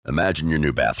Imagine your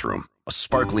new bathroom. A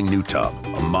sparkling new tub,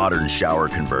 a modern shower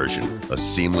conversion, a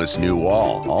seamless new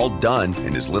wall, all done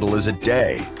in as little as a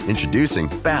day. Introducing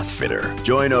Bath Fitter.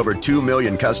 Join over 2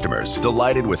 million customers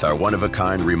delighted with our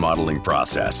one-of-a-kind remodeling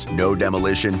process. No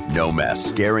demolition, no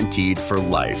mess. Guaranteed for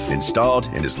life. Installed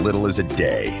in as little as a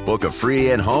day. Book a free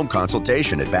in-home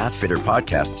consultation at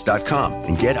bathfitterpodcasts.com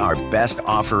and get our best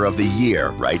offer of the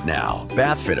year right now.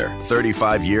 Bath Fitter,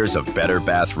 35 years of better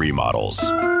bath remodels.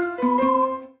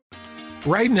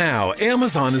 Right now,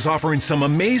 Amazon is offering some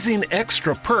amazing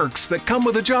extra perks that come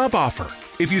with a job offer.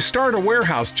 If you start a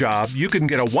warehouse job, you can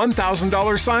get a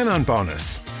 $1,000 sign-on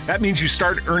bonus. That means you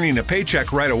start earning a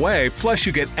paycheck right away, plus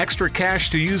you get extra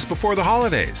cash to use before the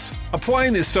holidays.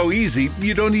 Applying is so easy,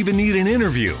 you don't even need an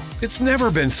interview. It's never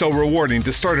been so rewarding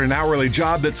to start an hourly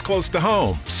job that's close to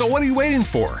home. So what are you waiting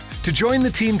for? To join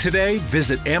the team today,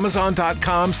 visit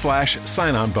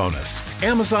amazon.com/sign-on bonus.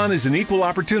 Amazon is an equal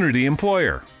opportunity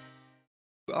employer.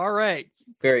 All right.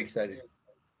 Very excited.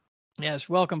 Yes.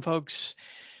 Welcome, folks,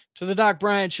 to the Doc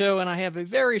Bryant Show. And I have a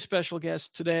very special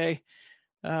guest today,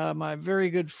 my very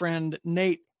good friend,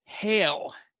 Nate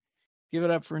Hale. Give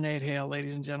it up for Nate Hale,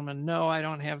 ladies and gentlemen. No, I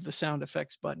don't have the sound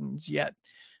effects buttons yet,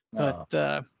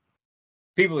 but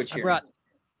people are cheering.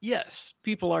 Yes,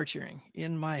 people are cheering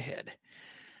in my head.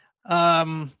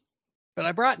 But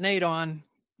I brought Nate on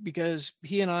because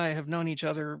he and I have known each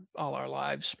other all our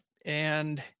lives,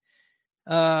 and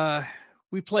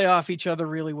we play off each other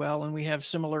really well, and we have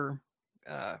similar,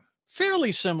 fairly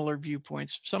similar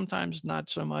viewpoints. Sometimes not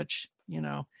so much, you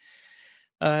know.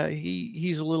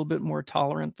 He's a little bit more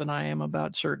tolerant than I am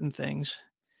about certain things.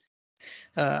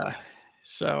 But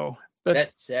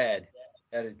that's sad.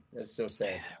 That's so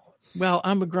sad. Well,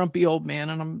 I'm a grumpy old man,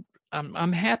 and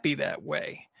I'm happy that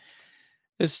way.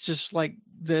 It's just like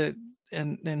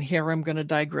and here I'm going to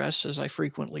digress, as I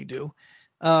frequently do.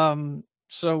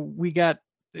 So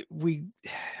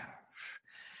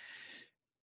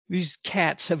these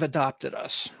cats have adopted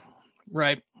us,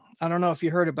 right? I don't know if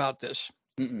you heard about this.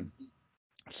 Mm-mm.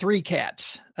 3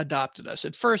 cats adopted us.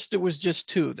 At first, it was just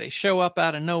 2. They show up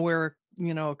out of nowhere,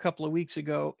 a couple of weeks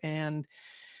ago, and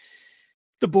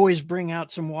the boys bring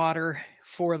out some water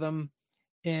for them,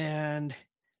 and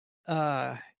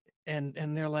they're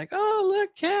like, "Oh,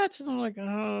 look, cats!" And I'm like,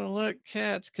 "Oh, look,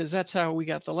 cats," because that's how we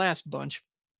got the last bunch.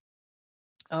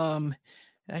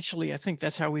 Actually, I think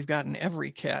that's how we've gotten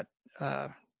every cat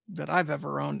that I've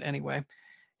ever owned anyway.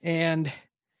 And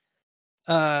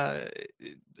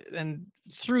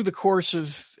through the course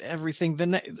of everything,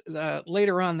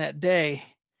 later on that day,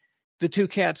 the 2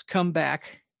 cats come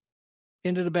back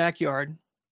into the backyard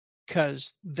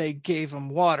because they gave them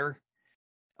water.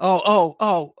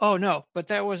 Oh, no, but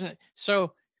that wasn't.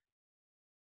 So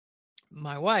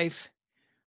my wife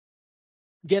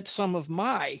gets some of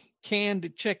my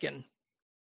canned chicken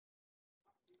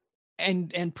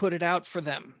and put it out for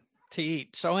them to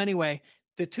eat. So anyway,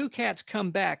 the 2 cats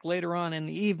come back later on in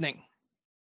the evening,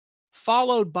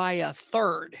 followed by a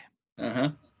third.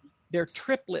 They're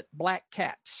triplet black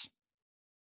cats.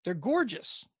 They're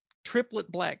gorgeous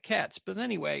triplet black cats. But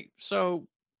anyway, so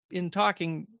in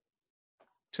talking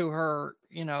to her,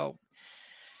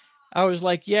 I was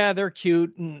like, yeah, they're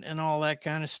cute and all that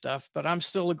kind of stuff, but I'm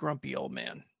still a grumpy old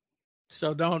man.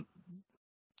 So don't,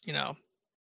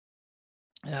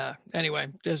 anyway,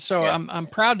 so yeah. I'm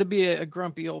proud to be a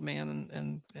grumpy old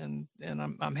man, and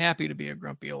I'm happy to be a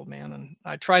grumpy old man, and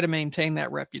I try to maintain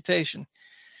that reputation.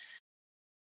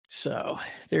 So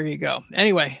there you go.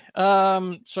 Anyway,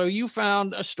 so you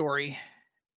found a story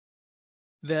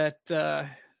that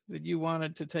you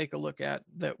wanted to take a look at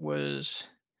that was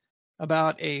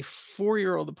about a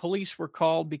 4-year-old. The police were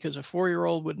called because a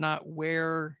 4-year-old would not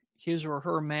wear his or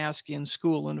her mask in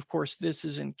school, and of course, this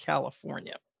is in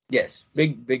California. Yes,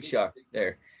 big shock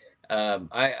there.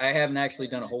 I haven't actually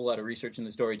done a whole lot of research in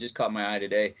the story; just caught my eye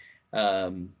today,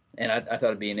 and I thought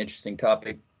it'd be an interesting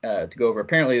topic to go over.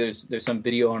 Apparently, there's some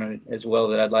video on it as well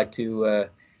that I'd like to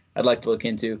look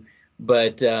into.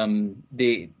 But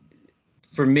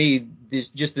for me, this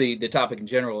just the topic in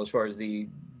general, as far as the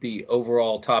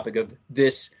overall topic of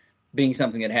this being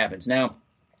something that happens. Now,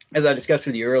 as I discussed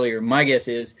with you earlier, my guess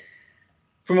is,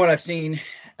 from what I've seen,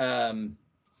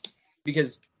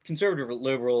 because conservative or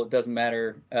liberal, it doesn't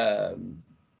matter.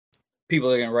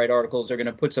 People are going to write articles. They're going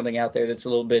to put something out there that's a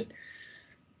little bit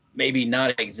maybe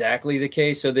not exactly the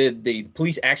case. So the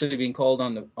police actually being called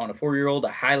on a 4-year-old,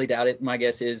 I highly doubt it. My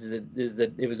guess is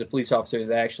that it was a police officer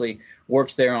that actually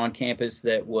works there on campus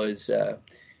that was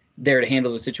there to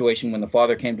handle the situation when the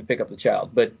father came to pick up the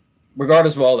child. But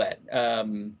regardless of all that,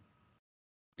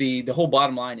 the whole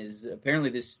bottom line is apparently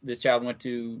this child went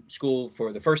to school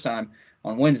for the first time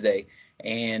on Wednesday,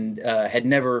 and had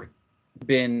never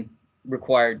been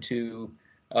required to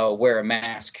wear a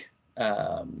mask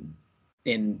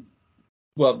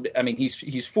well, I mean,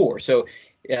 he's 4, so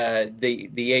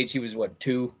the age, he was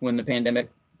 2 when the pandemic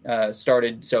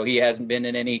started, so he hasn't been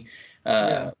in any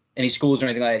schools or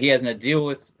anything like that. He hasn't had to deal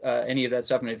with any of that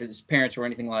stuff, and if his parents were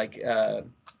anything like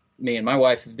me and my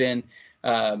wife have been,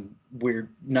 we're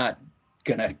not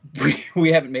gonna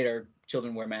we haven't made our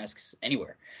children wear masks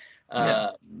anywhere.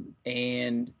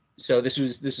 And so this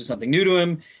was something new to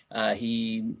him.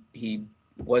 He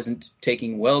wasn't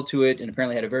taking well to it, and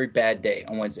apparently had a very bad day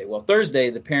on Wednesday. Well,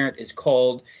 Thursday, the parent is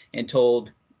called and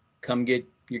told, come get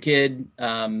your kid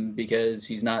because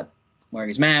he's not wearing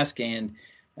his mask, and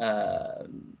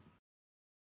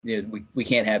we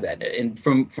can't have that. And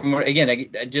from again, I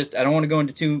don't want to go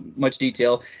into too much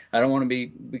detail. I don't want to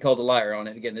be called a liar on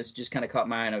it. Again, this just kind of caught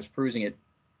my eye, and I was perusing it.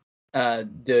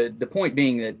 The point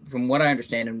being that from what I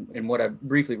understand and what I've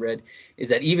briefly read is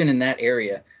that even in that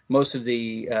area, most of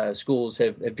the schools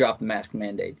have dropped the mask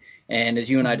mandate. And as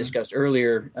you and I discussed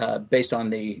earlier, based on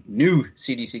the new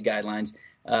CDC guidelines,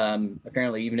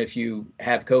 apparently even if you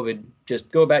have COVID, just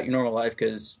go about your normal life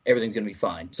because everything's going to be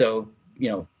fine. So,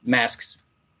 masks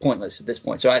pointless at this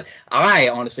point. So I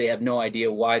honestly have no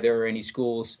idea why there are any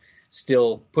schools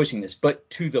still pushing this. But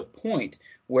to the point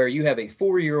where you have a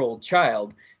 4-year-old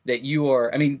child that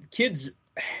kids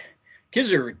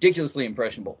are ridiculously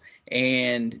impressionable,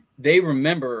 and they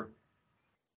remember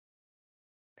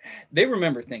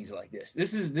things like this.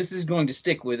 This is going to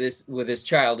stick with this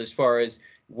child as far as,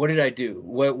 what did I do?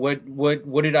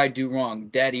 What did I do wrong?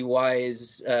 Daddy, why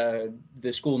is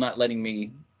the school not letting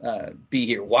me be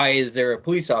here? Why is there a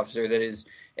police officer that is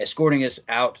escorting us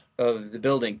out of the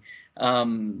building?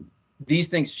 These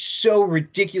things so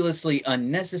ridiculously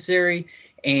unnecessary,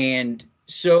 and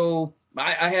so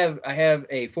I have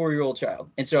a 4-year-old child,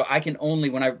 and so I can only,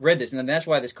 when I read this, and that's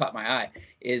why this caught my eye,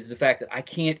 is the fact that I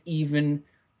can't even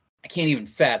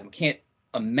fathom, can't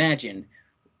imagine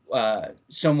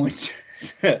someone's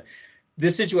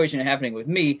this situation happening with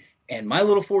me and my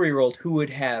little 4-year-old, who would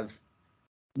have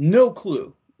no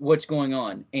clue what's going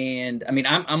on. And I mean,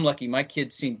 I'm lucky. My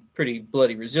kids seem pretty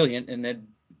bloody resilient, and then,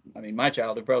 my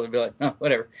child would probably be like, oh,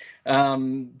 whatever.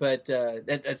 But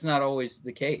that's not always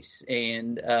the case.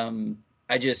 And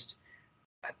I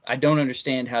don't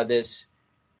understand how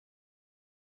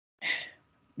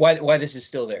why this is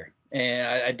still there. And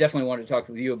I definitely wanted to talk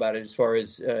with you about it, as far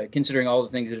as considering all the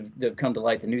things that have come to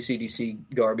light, the new CDC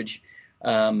garbage.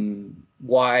 How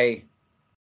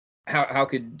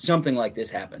could something like this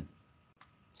happen?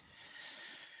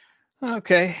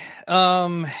 Okay.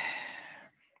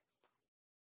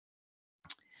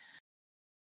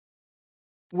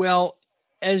 Well,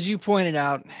 as you pointed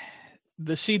out,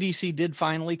 the CDC did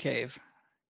finally cave,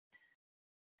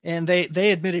 and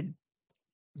they admitted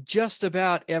just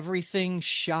about everything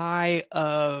shy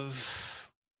of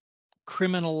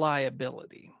criminal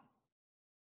liability.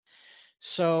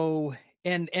 So,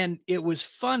 and it was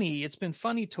funny. It's been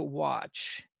funny to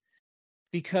watch,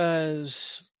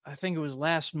 because I think it was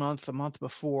last month, the month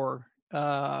before,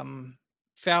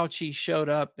 Fauci showed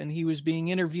up and he was being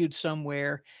interviewed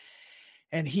somewhere,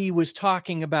 and he was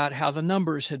talking about how the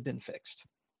numbers had been fixed,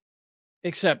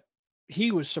 except he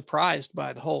was surprised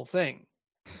by the whole thing,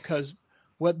 because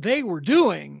what they were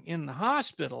doing in the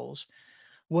hospitals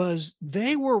was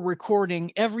they were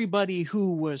recording everybody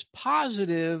who was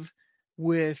positive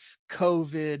with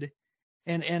COVID.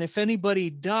 And if anybody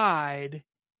died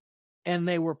and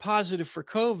they were positive for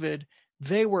COVID,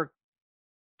 they were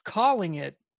calling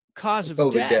it cause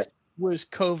of death was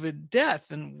COVID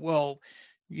death. And well,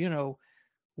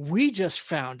 we just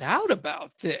found out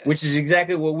about this. Which is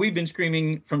exactly what we've been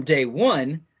screaming from day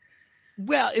one.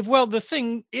 Well, the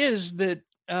thing is that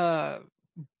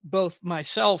both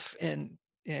myself and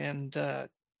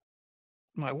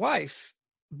my wife,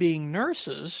 being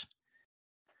nurses,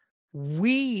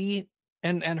 we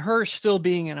and her still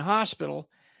being in a hospital,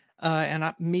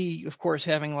 and me, of course,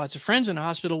 having lots of friends in the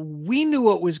hospital, we knew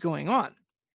what was going on.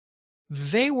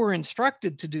 They were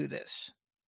instructed to do this.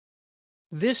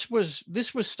 This was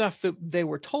stuff that they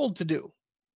were told to do.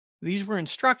 These were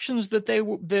instructions that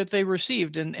they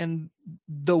received, and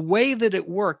the way that it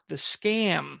worked,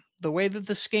 the way that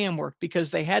the scam worked, because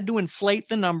they had to inflate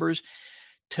the numbers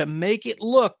to make it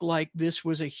look like this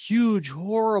was a huge,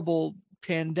 horrible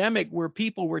pandemic where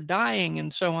people were dying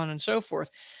and so on and so forth,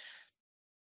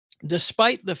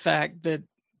 despite the fact that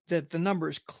the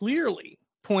numbers clearly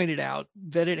pointed out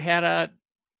that it had a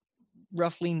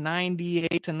roughly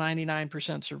 98 to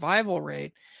 99% survival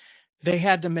rate. They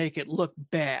had to make it look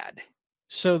bad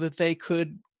so that they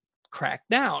could crack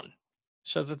down.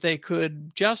 so that they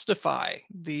could justify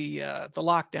the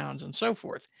lockdowns and so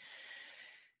forth.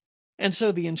 And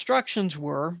so the instructions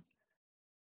were,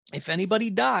 if anybody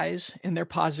dies and they're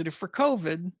positive for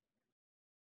COVID,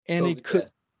 and COVID it could,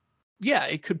 death. yeah,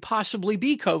 it could possibly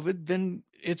be COVID, then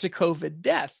it's a COVID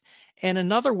death. And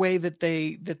another way that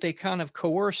they kind of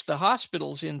coerced the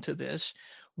hospitals into this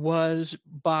was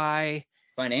by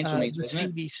Financial means, the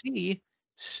wasn't it? CDC,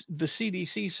 the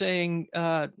CDC saying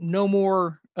no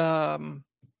more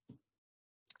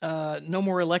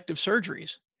elective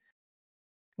surgeries.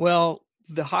 Well,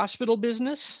 the hospital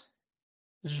business,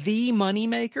 the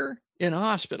moneymaker in a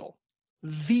hospital,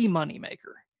 the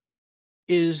moneymaker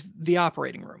is the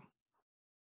operating room.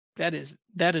 That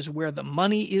is where the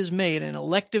money is made, and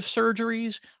elective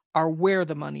surgeries are where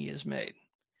the money is made.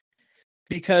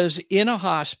 Because in a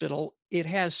hospital, it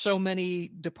has so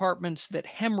many departments that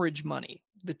hemorrhage money,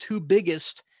 the two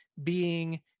biggest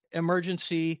being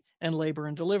emergency and labor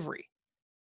and delivery.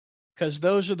 Because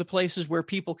those are the places where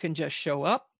people can just show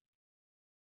up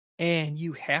and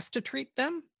you have to treat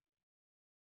them.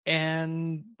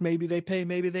 And maybe they pay,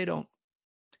 maybe they don't.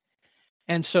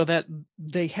 And so that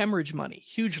they hemorrhage money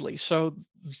hugely. So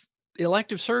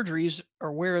elective surgeries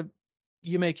are where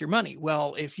you make your money.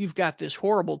 Well, if you've got this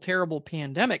horrible, terrible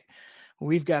pandemic,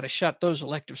 we've got to shut those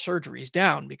elective surgeries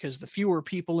down, because the fewer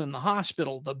people in the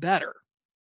hospital, the better.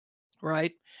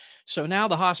 Right? So now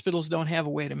the hospitals don't have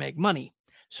a way to make money.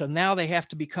 So now they have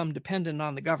to become dependent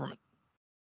on the government.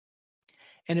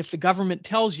 And if the government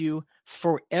tells you,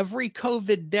 for every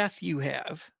COVID death you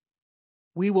have,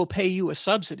 we will pay you a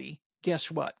subsidy, guess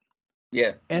what?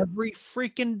 Yeah. Every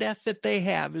freaking death that they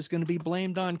have is going to be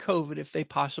blamed on COVID if they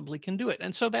possibly can do it.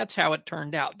 And so that's how it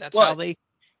turned out. That's how they,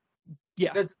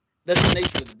 yeah. That's the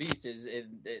nature of the beast.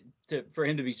 For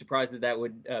him to be surprised that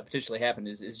would potentially happen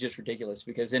is just ridiculous.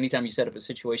 Because anytime you set up a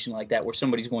situation like that where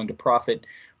somebody's going to profit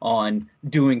on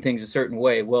doing things a certain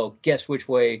way, well, guess which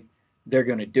way they're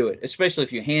going to do it. Especially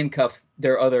if you handcuff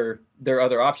their other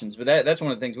options. But that's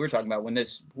one of the things we were talking about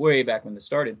way back when this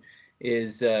started,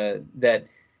 is that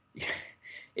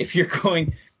if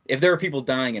there are people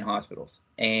dying in hospitals,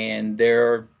 and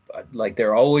there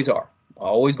always are.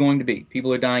 Always going to be.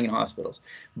 People are dying in hospitals.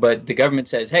 But the government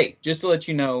says, hey, just to let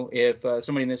you know, if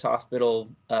somebody in this hospital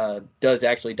does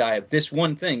actually die of this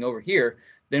one thing over here,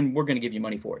 then we're going to give you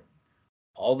money for it.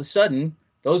 All of a sudden,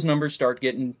 those numbers start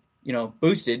getting,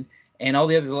 boosted, and all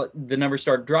the numbers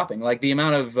start dropping. Like the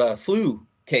amount of flu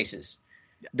cases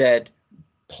that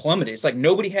plummeted. It's like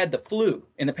nobody had the flu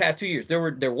in the past 2 years.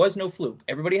 There was no flu.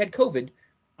 Everybody had COVID.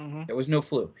 Mm-hmm. There was no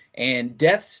flu. And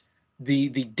deaths, the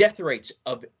death rates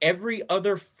of every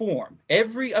other form,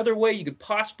 every other way you could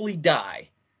possibly die,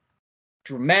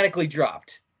 dramatically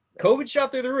dropped. COVID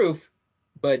shot through the roof,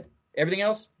 but everything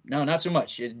else, no, not so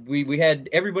much.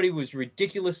 Everybody was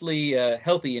ridiculously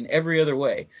healthy in every other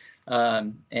way.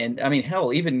 And I mean,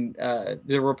 hell, even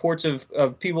there are reports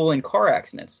of people in car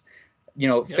accidents,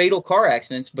 fatal car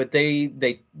accidents, but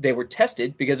they were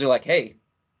tested because they're like, hey,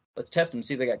 let's test them,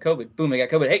 see if they got COVID. Boom, they got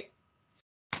COVID. Hey,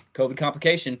 COVID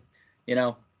complication.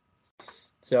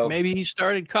 So maybe he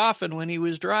started coughing when he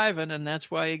was driving, and that's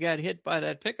why he got hit by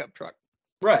that pickup truck.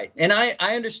 Right. And I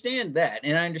understand that.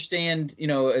 And I understand,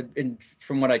 and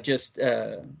from what I just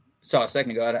saw a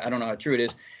second ago, I don't know how true it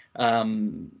is.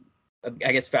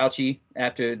 I guess Fauci,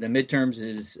 after the midterms,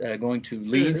 is going to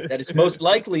leave. That is most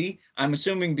likely, I'm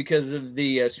assuming, because of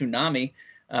the tsunami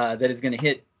that is going to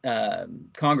hit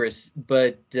Congress.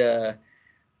 But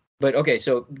okay,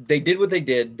 so they did what they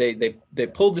did. They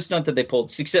pulled the stunt that they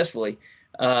pulled successfully,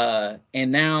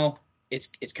 and now it's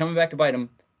coming back to bite them.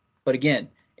 But again,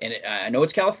 and I know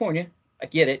it's California, I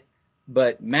get it,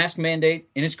 but mask mandate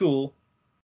in a school,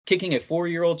 kicking a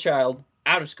 4-year-old child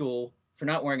out of school for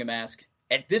not wearing a mask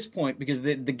at this point, because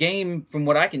the game, from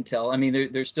what I can tell, I mean,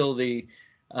 there's still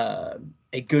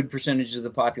a good percentage of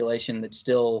the population that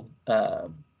still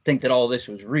think that all this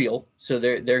was real, so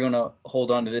they're going to hold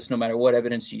on to this no matter what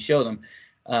evidence you show them.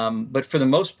 But for the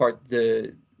most part,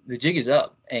 the jig is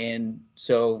up, and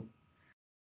so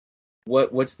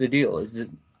what's the deal? Is it?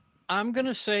 I'm going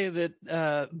to say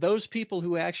that those people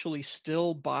who actually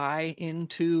still buy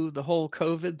into the whole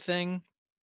COVID thing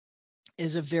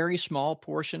is a very small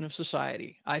portion of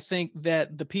society. I think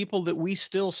that the people that we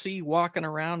still see walking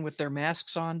around with their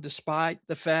masks on, despite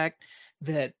the fact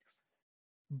that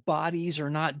bodies are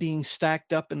not being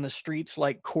stacked up in the streets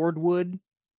like cordwood,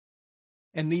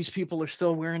 and these people are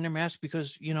still wearing their masks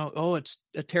because, it's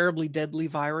a terribly deadly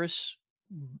virus,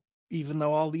 even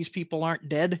though all these people aren't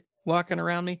dead walking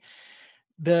around me.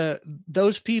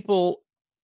 Those people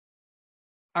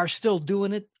are still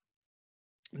doing it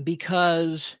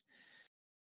because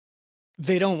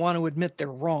they don't want to admit they're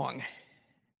wrong.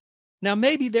 Now,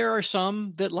 maybe there are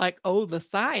some that like, oh, the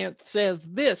science says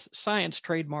this, science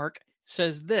trademark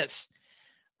says this.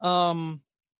 But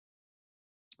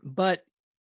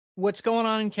what's going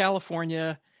on in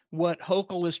California, what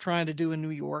Hochul is trying to do in New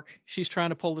York, she's trying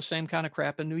to pull the same kind of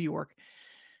crap in New York,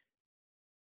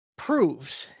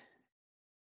 proves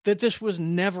that this was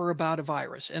never about a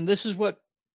virus. And this is what,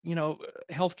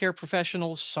 healthcare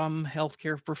professionals, some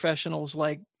healthcare professionals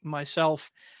like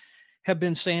myself have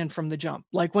been saying from the jump.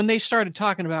 Like when they started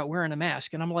talking about wearing a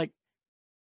mask, and I'm like,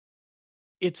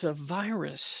 it's a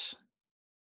virus.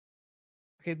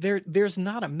 Okay, there's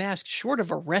not a mask short of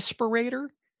a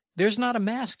respirator. There's not a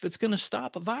mask that's going to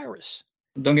stop a virus.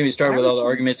 Don't get me started with all the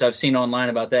arguments I've seen online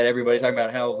about that. Everybody talking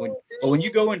about how when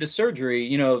you go into surgery,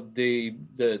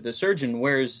 the surgeon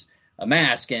wears a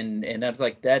mask, and that's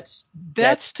like that's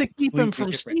to keep him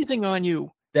from sneezing on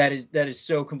you. That is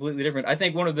so completely different. I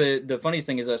think one of the funniest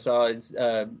things I saw is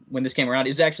when this came around,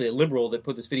 is actually a liberal that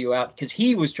put this video out because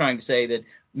he was trying to say that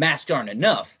masks aren't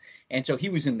enough. And so he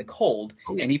was in the cold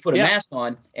and he put a mask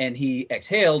on and he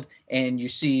exhaled and you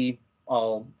see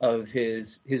all of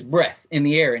his breath in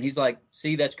the air. And he's like,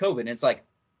 see, that's COVID. And it's like,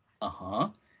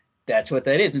 that's what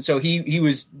that is. And so he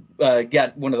was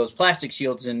got one of those plastic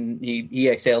shields and he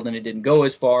exhaled and it didn't go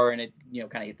as far and it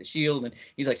kind of hit the shield. And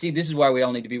he's like, see, this is why we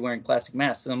all need to be wearing plastic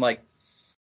masks. And I'm like,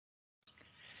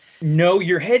 no,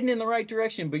 you're heading in the right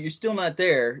direction, but you're still not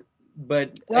there.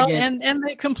 But again, and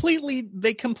they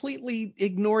completely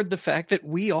ignored the fact that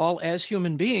we all as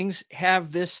human beings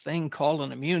have this thing called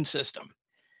an immune system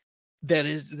that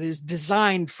is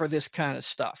designed for this kind of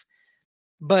stuff.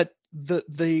 But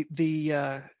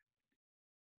the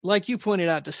like you pointed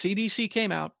out, the CDC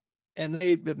came out and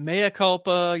they mea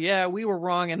culpa. Yeah, we were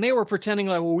wrong. And they were pretending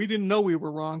like, well, we didn't know we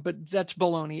were wrong, but that's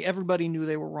baloney. Everybody knew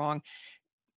they were wrong.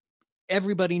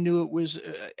 Everybody knew it was,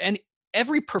 and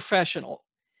every professional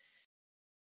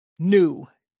knew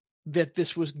that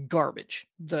this was garbage.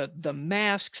 The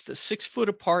masks, the 6 foot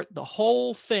apart, the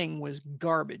whole thing was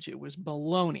garbage. It was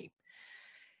baloney.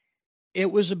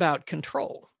 It was about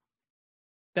control.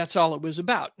 That's all it was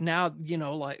about. Now,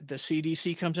 like the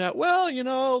CDC comes out, well,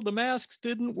 the masks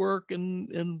didn't work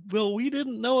and well, we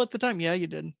didn't know at the time. Yeah, you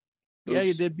did. Oops. Yeah,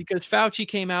 you did, because Fauci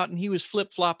came out and he was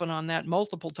flip-flopping on that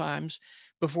multiple times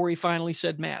before he finally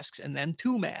said masks, and then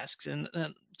 2 masks and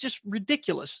just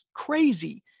ridiculous,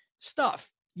 crazy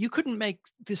stuff. You couldn't make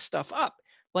this stuff up.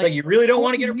 Like you really don't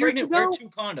want to get her pregnant? Wear 2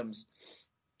 condoms.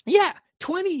 Yeah.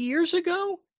 20 years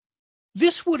ago,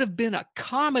 this would have been a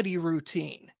comedy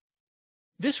routine.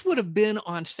 This would have been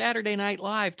on Saturday Night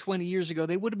Live 20 years ago.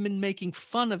 They would have been making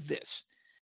fun of this.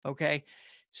 Okay.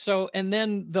 So, and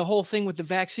then the whole thing with the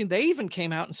vaccine, they even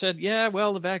came out and said, yeah,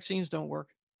 well, the vaccines don't work.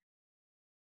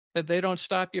 That they don't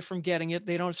stop you from getting it.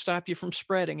 They don't stop you from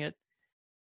spreading it.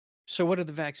 So what are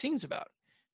the vaccines about?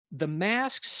 The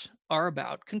masks are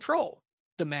about control.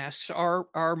 The masks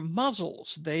are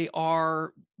muzzles. They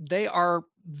are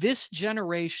this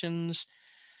generation's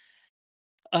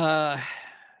Uden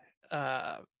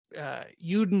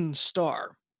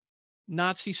Star,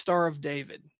 Nazi Star of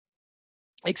David,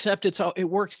 except it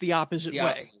works the opposite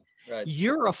way. Right.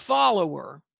 You're a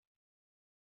follower.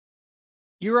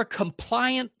 You're a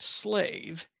compliant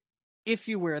slave if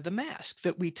you wear the mask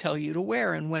that we tell you to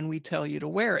wear and when we tell you to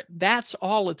wear it. That's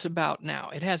all it's about now.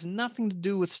 It has nothing to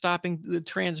do with stopping the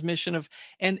transmission of,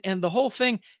 and the whole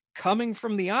thing coming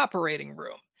from the operating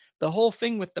room, the whole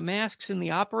thing with the masks in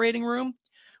the operating room,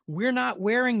 we're not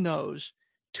wearing those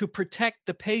to protect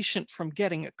the patient from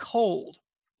getting a cold.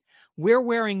 We're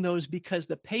wearing those because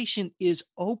the patient is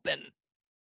open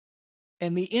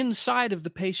and the inside of the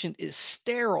patient is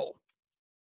sterile.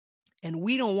 And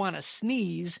we don't want to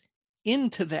sneeze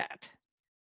into that.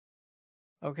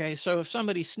 Okay, so if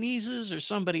somebody sneezes or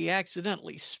somebody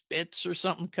accidentally spits or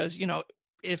something, because,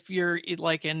 if you're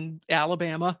like in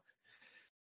Alabama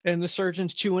and the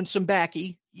surgeon's chewing some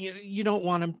backy, you don't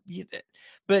want them.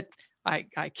 But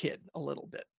I kid a little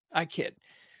bit. I kid.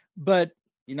 But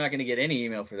you're not going to get any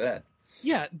email for that.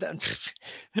 Yeah,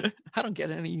 I don't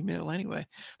get any email anyway.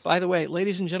 By the way,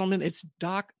 ladies and gentlemen, it's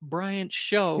Doc Bryant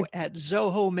Show at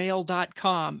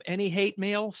zohomail.com. Any hate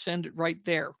mail, send it right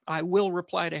there. I will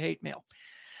reply to hate mail.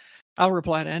 I'll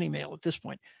reply to any mail at this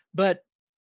point. But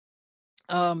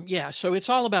so it's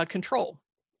all about control.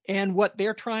 And what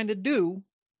they're trying to do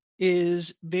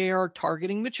is they are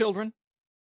targeting the children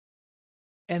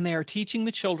and they are teaching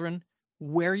the children,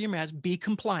 wear your mask, be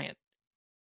compliant.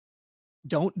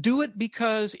 Don't do it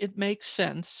because it makes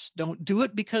sense. Don't do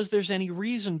it because there's any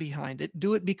reason behind it.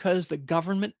 Do it because the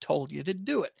government told you to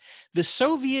do it. The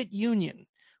Soviet Union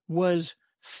was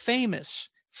famous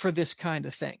for this kind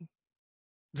of thing.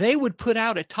 They would put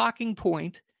out a talking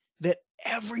point that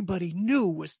everybody knew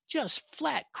was just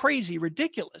flat, crazy,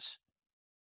 ridiculous.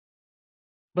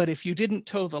 But if you didn't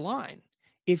toe the line,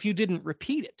 if you didn't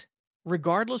repeat it,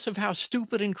 regardless of how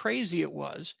stupid and crazy it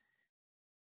was,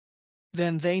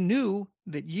 then they knew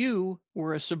that you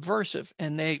were a subversive,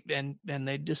 and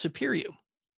they'd disappear you.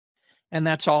 And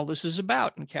that's all this is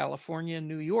about in California and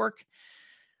New York,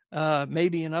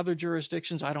 maybe in other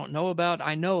jurisdictions I don't know about.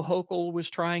 I know Hochul was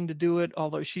trying to do it,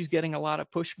 although she's getting a lot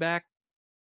of pushback.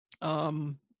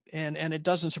 And it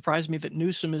doesn't surprise me that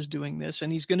Newsom is doing this,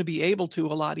 and he's going to be able to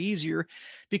a lot easier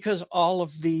because all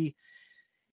of the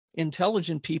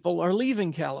intelligent people are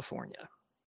leaving California.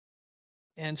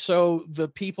 And so the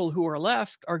people who are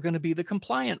left are going to be the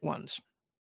compliant ones.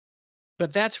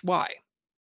 But that's why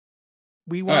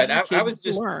we want I was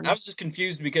just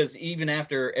confused because even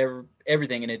after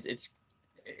everything, and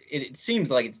it seems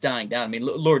like it's dying down. I mean,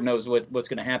 Lord knows what's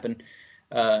going to happen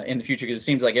in the future, because it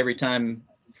seems like every time,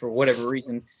 for whatever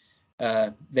reason,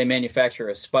 they manufacture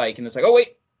a spike, and it's like, oh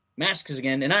wait, masks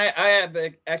again. And I have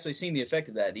actually seen the effect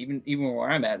of that, even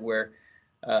where I'm at, where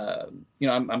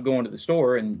I'm going to the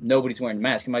store and nobody's wearing a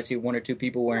mask. You might see one or two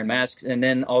people wearing masks, and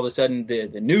then all of a sudden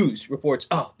the news reports,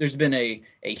 oh, there's been a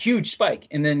huge spike,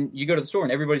 and then you go to the store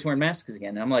and everybody's wearing masks again.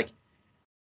 And I'm like,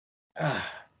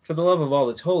 for the love of all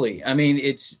that's holy. I mean,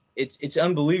 it's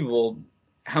unbelievable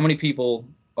how many people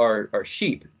are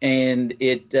sheep, and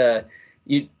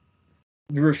you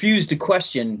refuse to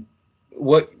question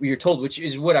what you're told, which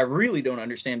is what I really don't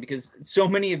understand, because so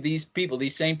many of these people,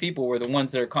 these same people, were the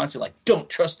ones that are constantly like, don't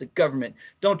trust the government,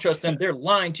 don't trust them, they're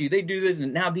lying to you, they do this.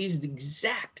 And now these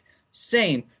exact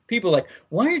same people are like,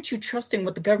 why aren't you trusting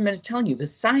what the government is telling you? The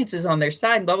science is on their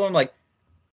side, and blah, blah. I'm like,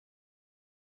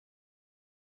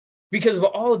 because of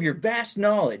all of your vast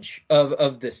knowledge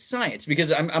of the science,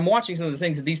 because I'm watching some of the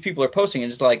things that these people are posting,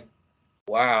 and it's like,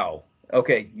 wow,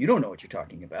 okay, you don't know what you're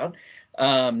talking about.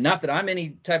 Not that I'm any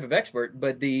type of expert,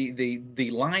 but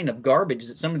the line of garbage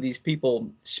that some of these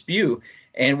people spew.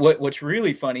 And what's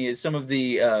really funny is some of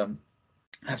the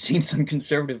I've seen some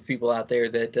conservative people out there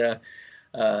that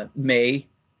may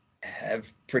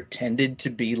have pretended to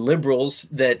be liberals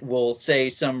that will say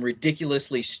some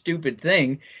ridiculously stupid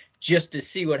thing just to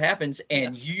see what happens.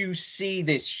 And yes, you see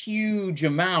this huge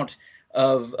amount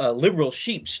of liberal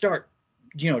sheep start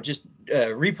just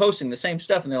reposting the same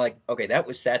stuff, and they're like, okay, that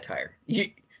was satire.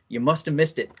 You must have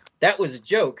missed it. That was a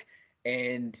joke,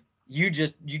 and you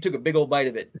took a big old bite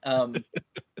of it.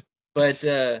 But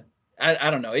I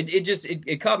don't know.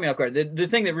 It caught me off guard. The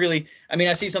thing that really, I mean,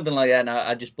 I see something like that, and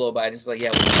I just blow by it. And it's like,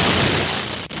 yeah, the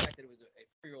fact that it was a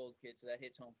 3-year-old kid, so that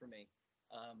hits home for me.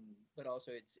 But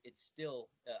also, it's still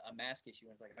a mask issue.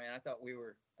 And it's like, man, I thought we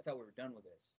were done with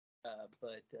this.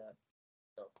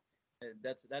 So.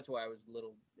 That's why I was a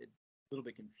little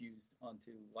bit confused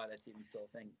onto why that's even still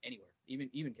a thing anywhere,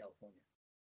 even California.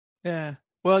 Yeah.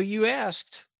 Well, you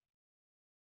asked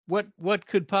what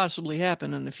could possibly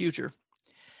happen in the future.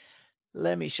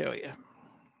 Let me show you.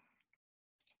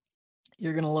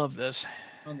 You're gonna love this.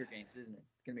 Hunger Games, isn't it?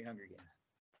 It's gonna be Hunger Games.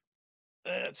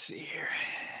 Let's see here.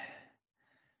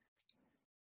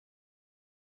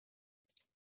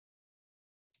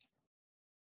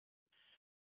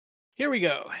 Here we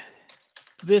go.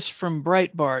 This from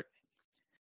Breitbart.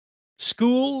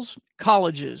 Schools,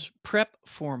 colleges prep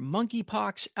for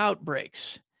monkeypox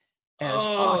outbreaks as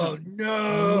autumn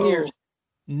nears.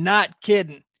 Not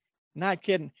kidding.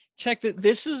 Check that.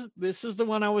 This is the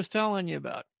one I was telling you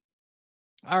about.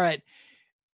 All right.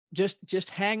 Just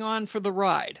hang on for the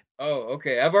ride. Oh,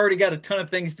 okay. I've already got a ton of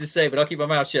things to say, but I'll keep my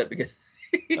mouth shut because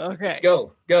okay.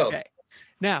 Go. Okay.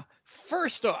 Now,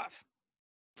 first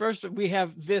we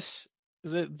have this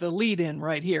the lead in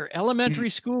right here. Elementary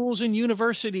schools and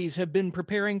universities have been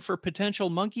preparing for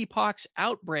potential monkeypox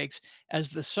outbreaks as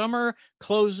the summer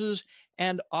closes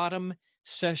and autumn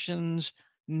sessions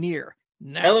near.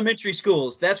 Now, elementary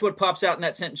schools. That's what pops out in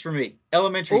that sentence for me.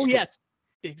 Elementary schools. Yes.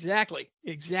 Exactly.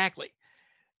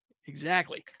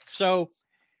 So,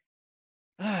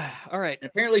 all right. And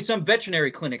apparently some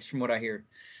veterinary clinics, from what I hear.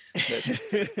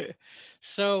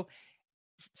 So,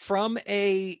 from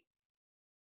an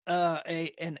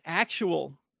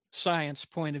actual science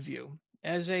point of view,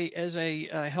 as a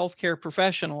healthcare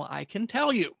professional, I can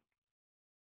tell you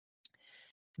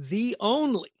the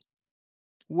only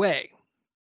way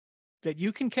that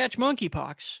you can catch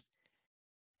monkeypox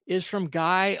is from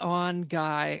guy on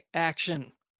guy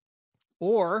action,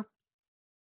 or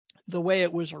the way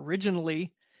it was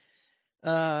originally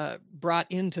brought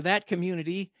into that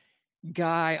community,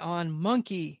 guy on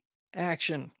monkey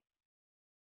action.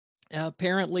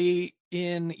 Apparently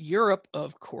in Europe,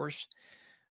 of course,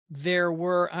 there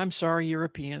were, I'm sorry,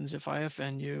 Europeans, if I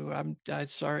offend you, I'm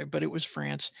sorry, but it was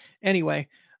France. Anyway,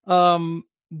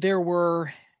 there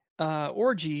were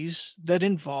orgies that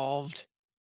involved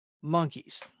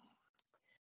monkeys.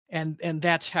 And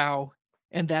that's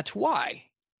why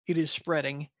it is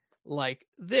spreading like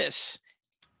this.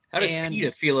 How does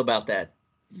PETA feel about that?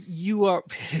 You are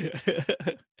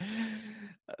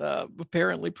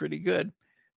apparently pretty good,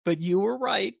 but you were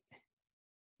right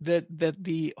that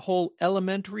the whole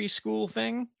elementary school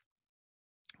thing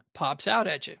pops out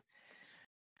at you.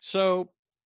 So,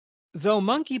 though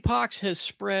monkeypox has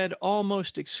spread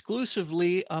almost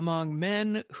exclusively among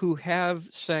men who have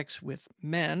sex with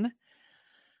men,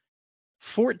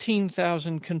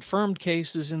 14,000 confirmed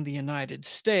cases in the United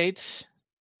States.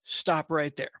 Stop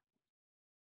right there.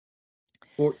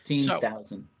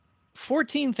 14,000.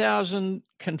 14,000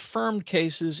 confirmed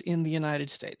cases in the United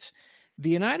States.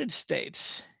 The United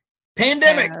States.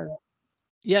 Pandemic.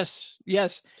 Yes.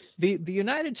 The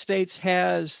United States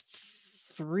has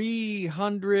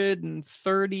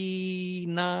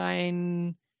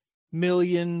 339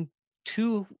 million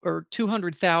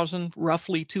 200,000,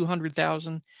 roughly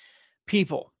 200,000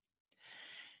 people.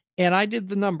 And I did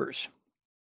the numbers.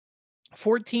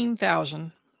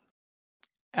 14,000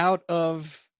 out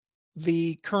of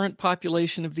the current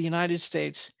population of the United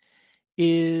States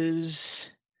is,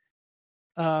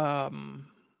 let's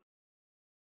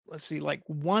see, like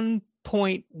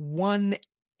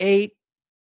 1.18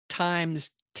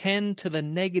 times 10 to the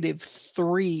negative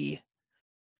 3%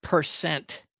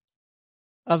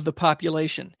 of the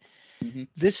population. Mm-hmm.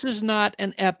 This is not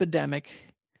an epidemic.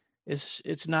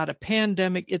 It's not a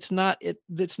pandemic. It's not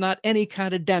any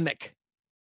kind of demic.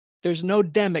 There's no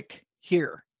demic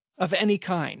here of any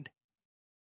kind.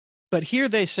 But here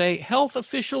they say health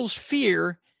officials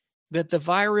fear that the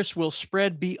virus will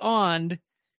spread beyond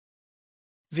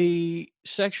the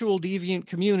sexual deviant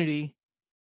community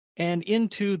and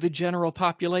into the general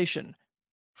population.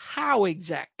 How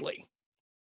exactly?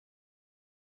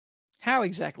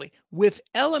 With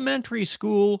elementary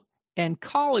school and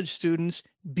college students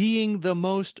being the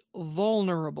most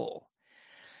vulnerable.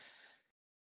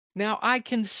 Now, I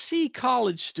can see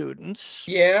college students.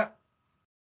 Yeah.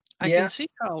 I can see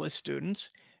college students,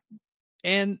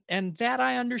 and that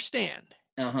I understand.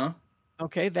 Uh-huh.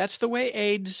 Okay, that's the way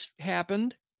AIDS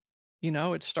happened. You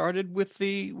know, it started with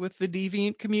the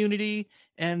deviant community,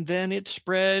 and then it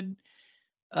spread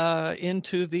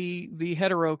into the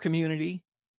hetero community.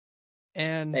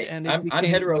 And I'm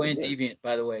hetero and deviant,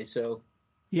 by the way. So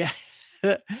yeah.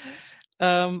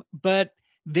 But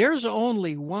there's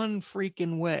only one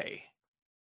freaking way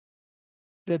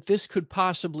that this could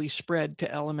possibly spread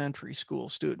to elementary school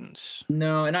students.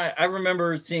 No, and I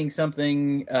remember seeing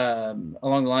something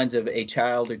along the lines of a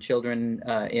child or children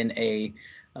in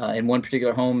one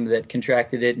particular home that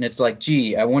contracted it, and it's like,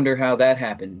 gee, I wonder how that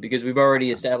happened, because we've already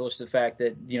established the fact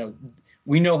that, you know,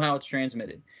 we know how it's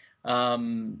transmitted.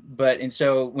 And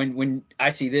so when I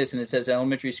see this and it says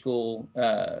elementary schools,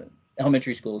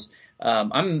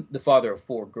 I'm the father of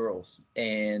 4 girls,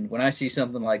 and when I see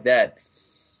something like that,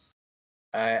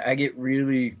 I get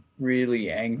really,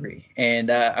 really angry. And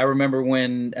I remember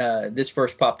when this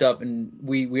first popped up, and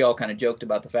we all kind of joked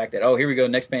about the fact that, oh, here we go,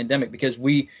 next pandemic, because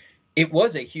it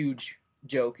was a huge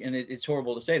joke, and it's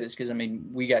horrible to say this because, I mean,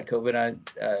 we got COVID.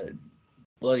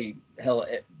 Bloody hell,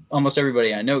 almost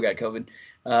everybody I know got COVID.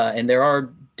 And there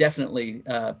are definitely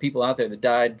people out there that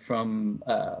died from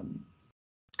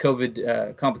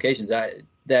COVID complications.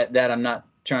 That I'm not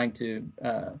trying to,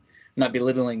 not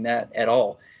belittling that at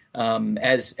all.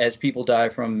 As people die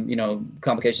from, you know,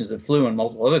 complications of the flu and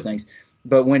multiple other things.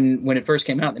 But when it first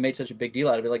came out, they made such a big deal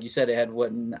out of it. Like you said, it had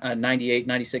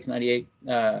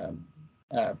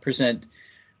 98%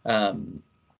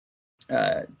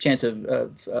 chance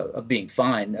of being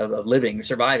fine, of living, or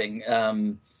surviving.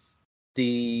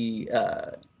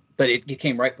 But it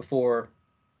came right before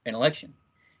an election.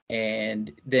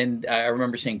 And then I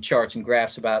remember seeing charts and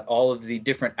graphs about all of the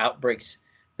different outbreaks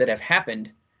that have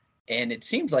happened. And it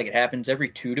seems like it happens every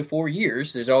 2 to 4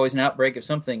 years. There's always an outbreak of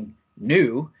something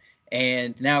new.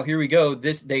 And now here we go.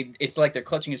 It's like they're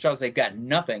clutching at straws. They've got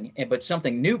nothing, but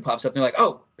something new pops up. They're like,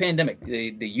 oh, pandemic.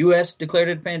 The U.S. declared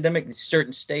it a pandemic.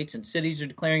 Certain states and cities are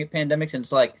declaring it pandemics. And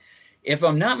it's like, if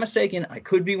I'm not mistaken, I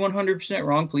could be 100%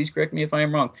 wrong. Please correct me if I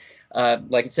am wrong.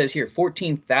 Like it says here,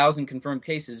 14,000 confirmed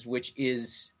cases, which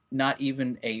is not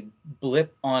even a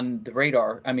blip on the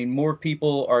radar. I mean, more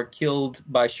people are killed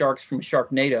by sharks from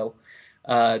Sharknado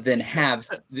than have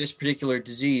this particular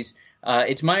disease.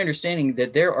 It's my understanding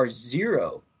that there are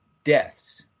 0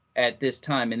 deaths at this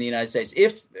time in the United States.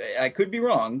 If I could be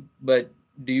wrong, but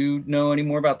do you know any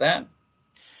more about that?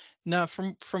 Now,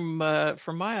 from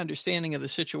my understanding of the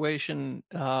situation,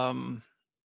 and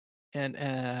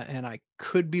I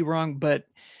could be wrong, but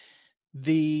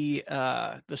the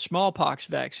smallpox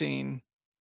vaccine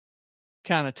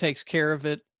kind of takes care of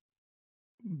it,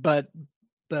 but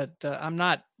I'm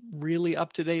not really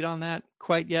up to date on that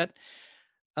quite yet.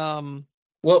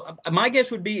 Well, my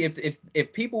guess would be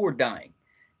if people were dying,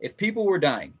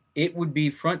 it would be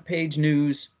front page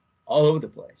news all over the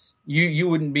place. You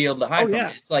wouldn't be able to hide from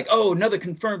it. It's like, oh, another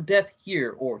confirmed death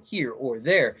here or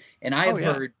there, and I have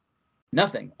heard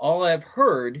nothing. All I've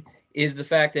heard is the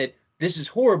fact that this is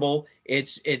horrible.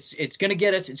 It's gonna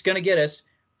get us. It's gonna get us.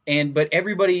 But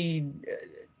everybody,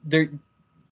 the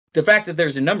fact that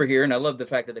there's a number here, and I love the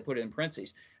fact that they put it in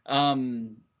parentheses.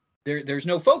 There's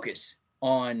no focus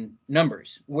on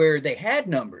numbers where they had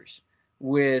numbers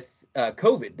with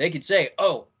COVID. They could say,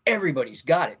 oh, everybody's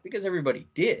got it, because everybody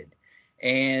did.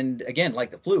 And again,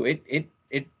 like the flu, it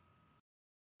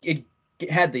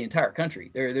had the entire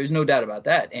country. There's no doubt about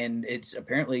that. And it's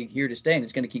apparently here to stay, and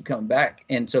it's going to keep coming back.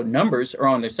 And so numbers are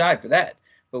on their side for that.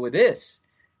 But with this,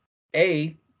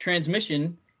 A,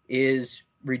 transmission is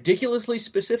ridiculously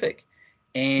specific.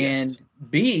 And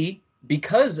B,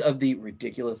 because of the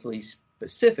ridiculously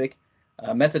specific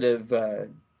method of a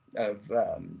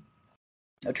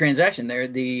transaction there,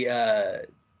 the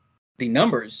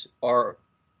numbers are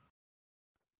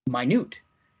minute.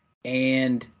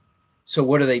 And so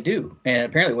what do? And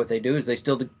apparently what they do is they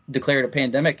still declare it a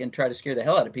pandemic and try to scare the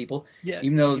hell out of people,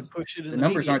 even though the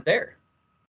numbers aren't there.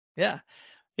 Yeah.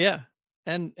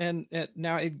 And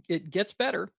now it gets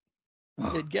better.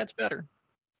 It gets better.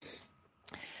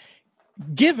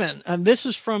 Given, and this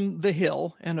is from the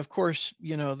Hill, and of course,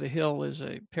 the Hill is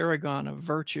a paragon of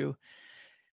virtue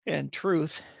and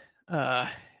truth.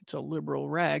 It's a liberal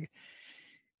rag.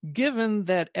 Given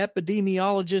that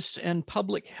epidemiologists and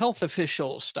public health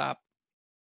officials stop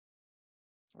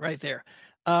right there.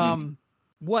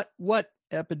 What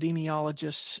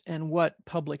epidemiologists and what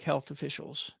public health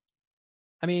officials?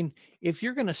 I mean, if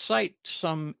you're going to cite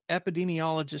some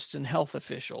epidemiologists and health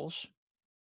officials,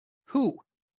 who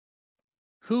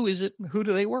is it? Who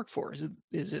do they work for?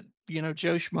 Is it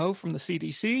Joe Schmo from the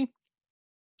CDC?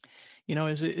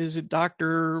 Is it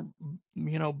Dr.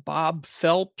 Bob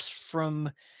Phelps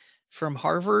from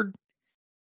Harvard?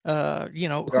 Our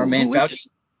man Fauci.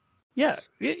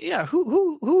 Yeah.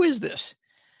 Who is this?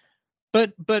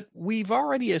 But we've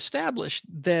already established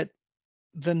that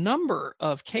the number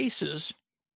of cases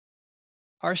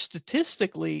are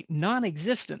statistically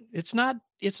non-existent. It's not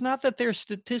that they're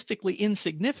statistically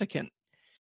insignificant.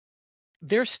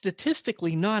 They're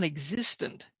statistically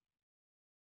non-existent.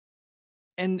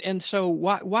 And so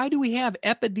why do we have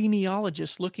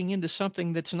epidemiologists looking into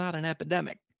something that's not an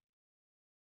epidemic?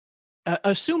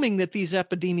 Assuming that these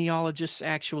epidemiologists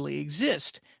actually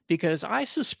exist, because I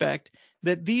suspect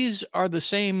that these are the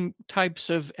same types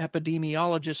of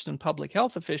epidemiologists and public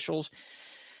health officials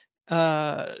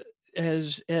as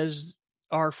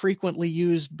are frequently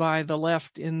used by the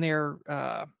left in their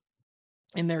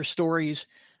stories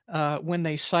when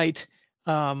they cite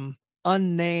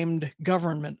unnamed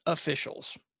government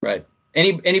officials. Right.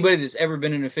 Anybody that's ever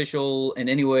been an official in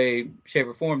any way, shape,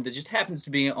 or form that just happens to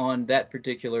be on that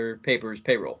particular paper's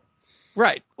payroll.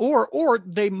 Right. Or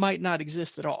they might not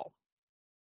exist at all.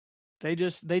 They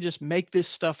just make this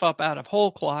stuff up out of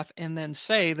whole cloth and then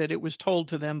say that it was told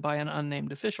to them by an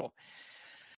unnamed official.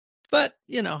 But,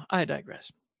 I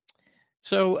digress.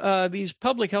 So these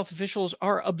public health officials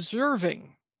are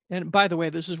observing. And by the way,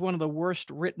 this is one of the worst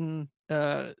written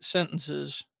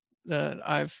sentences that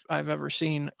I've ever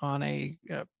seen on a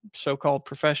so-called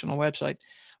professional website.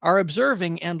 Are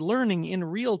observing and learning in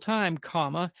real time,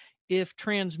 if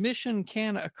transmission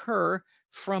can occur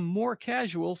from more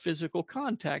casual physical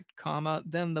contact,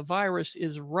 then the virus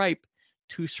is ripe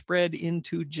to spread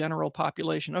into general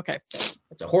population. Okay.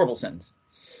 That's a horrible sentence.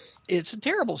 It's a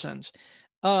terrible sentence.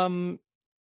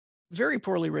 Very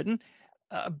poorly written.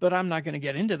 But I'm not going to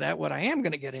get into that. What I am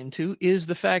going to get into is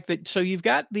the fact that, so you've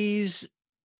got these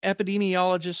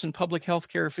epidemiologists and public health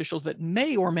care officials that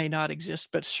may or may not exist,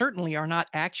 but certainly are not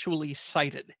actually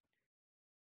cited.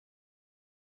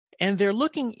 And they're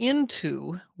looking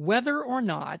into whether or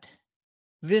not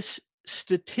this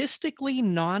statistically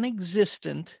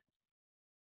non-existent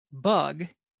bug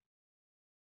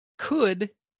could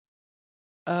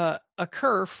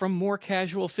occur from more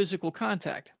casual physical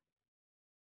contact.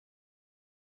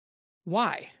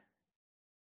 Why?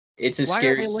 It's a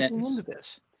scary sentence. Why are they looking into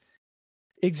this?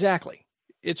 Exactly.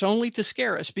 It's only to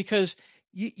scare us, because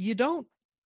you don't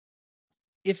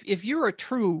if you're a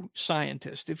true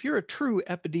scientist, if you're a true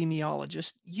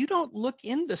epidemiologist, you don't look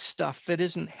into stuff that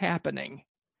isn't happening.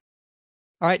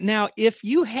 All right. Now, if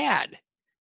you had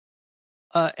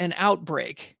an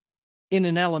outbreak in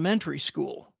an elementary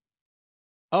school,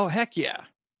 oh, heck yeah.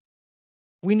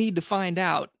 We need to find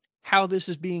out how this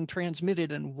is being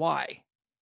transmitted and why.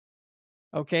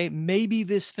 Okay. Maybe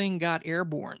this thing got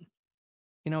airborne.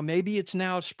 Maybe it's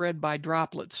now spread by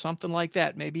droplets, something like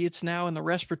that. Maybe it's now in the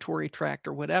respiratory tract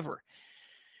or whatever.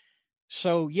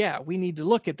 So, yeah, we need to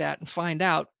look at that and find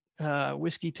out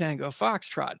Whiskey Tango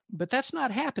Foxtrot. But that's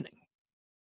not happening.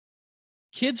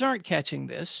 Kids aren't catching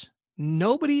this.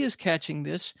 Nobody is catching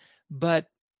this, but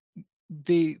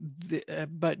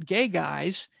but gay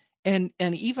guys and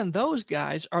even those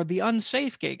guys are the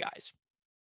unsafe gay guys.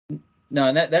 No,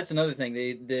 and that's another thing.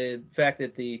 The fact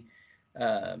that the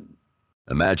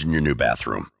Imagine your new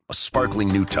bathroom. A sparkling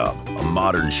new tub, a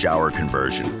modern shower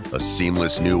conversion, a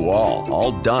seamless new wall,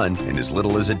 all done in as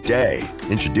little as a day.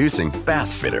 Introducing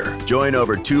Bath Fitter. Join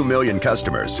over 2 million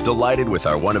customers delighted with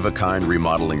our one-of-a-kind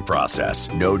remodeling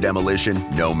process. No demolition,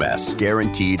 no mess.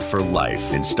 Guaranteed for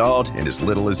life. Installed in as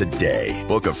little as a day.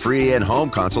 Book a free in-home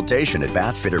consultation at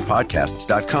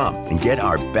bathfitterpodcasts.com and get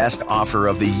our best offer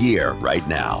of the year right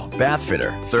now. Bath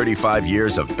Fitter, 35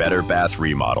 years of better bath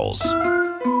remodels.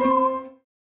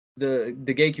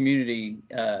 The gay community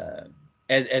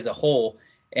as a whole,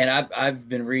 and I've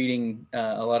been reading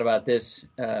a lot about this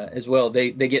as well.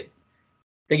 They get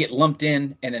lumped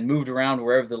in and then moved around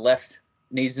wherever the left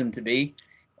needs them to be.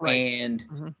 Right.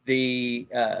 And the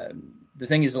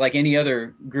thing is, like any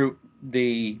other group,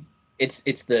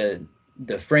 it's the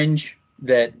fringe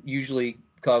that usually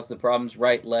cause the problems.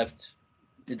 Right, left,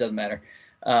 it doesn't matter.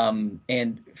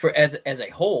 And for as a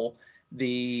whole,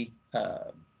 the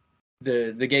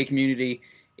gay community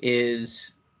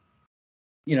is,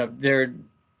 they're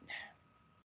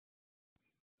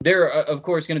of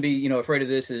course going to be, afraid of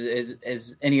this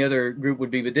as any other group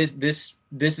would be, but this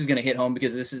is going to hit home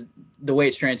because this is the way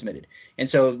it's transmitted. And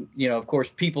so, of course,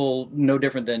 people no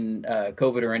different than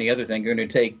COVID or any other thing are going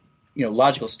to take,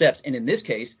 logical steps. And in this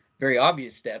case, very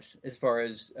obvious steps as far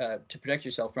as to protect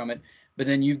yourself from it. But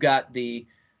then you've got the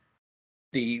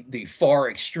far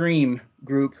extreme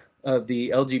group of the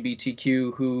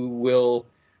LGBTQ who will,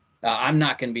 I'm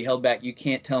not going to be held back. You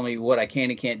can't tell me what I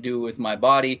can and can't do with my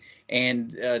body.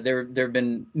 And there have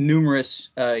been numerous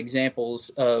examples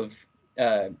of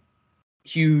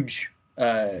huge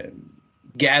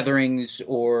gatherings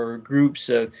or groups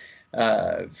of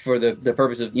for the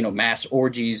purpose of mass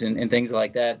orgies and things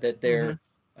like that. That they're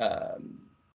the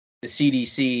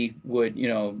CDC would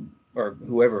or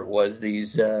whoever it was,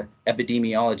 these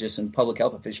epidemiologists and public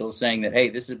health officials saying that, hey,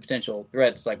 this is a potential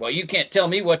threat. It's like, well, you can't tell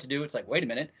me what to do. It's like, wait a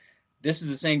minute. This is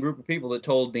the same group of people that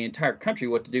told the entire country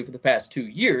what to do for the past 2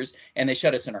 years, and they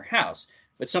shut us in our house.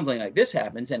 But something like this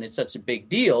happens, and it's such a big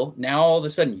deal. Now, all of a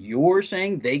sudden, you're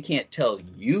saying they can't tell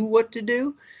you what to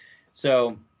do?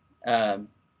 So that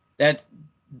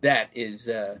is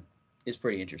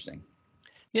pretty interesting.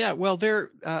 Yeah, well,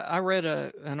 I read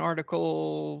an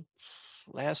article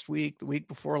last week, the week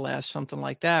before last, something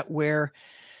like that, where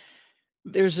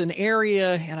there's an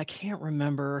area, and I can't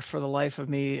remember for the life of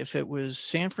me if it was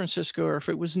San Francisco or if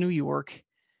it was New York.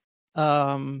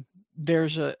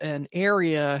 There's an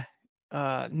area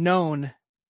known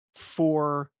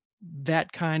for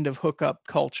that kind of hookup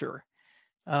culture.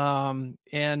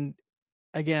 And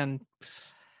again,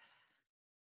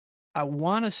 I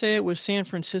want to say it was San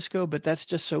Francisco, but that's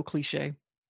just so cliche.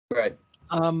 Right.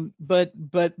 But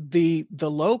the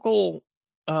local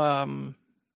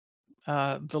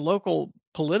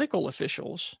political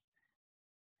officials,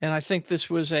 and I think this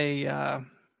was a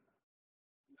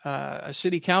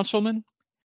city councilman,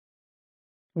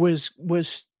 was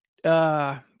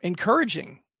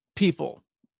encouraging people.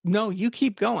 No, you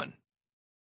keep going.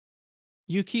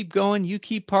 You keep going. You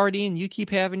keep partying. You keep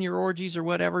having your orgies or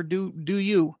whatever. Do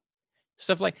you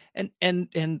stuff like and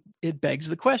it begs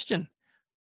the question.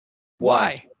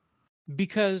 Why?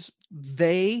 Because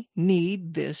they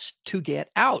need this to get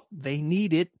out. They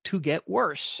need it to get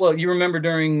worse. Well, you remember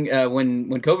during when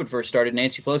COVID first started,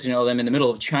 Nancy Pelosi and all them in the middle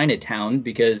of Chinatown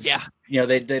because they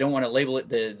don't want to label it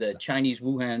the Chinese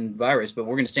Wuhan virus, but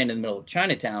we're going to stand in the middle of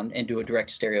Chinatown and do a direct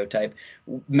stereotype,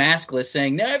 maskless,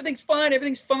 saying no, everything's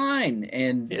fine,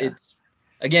 and it's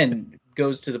again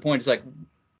goes to the point. It's like,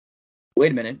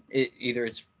 wait a minute, either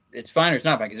it's fine or it's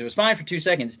not fine, because it was fine for 2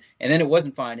 seconds and then it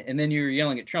wasn't fine, and then you're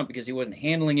yelling at Trump because he wasn't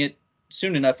handling it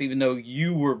soon enough, even though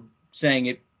you were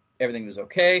saying everything was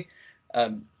okay.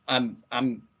 I'm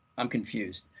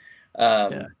confused.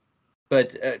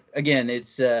 But again,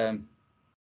 it's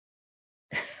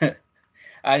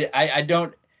I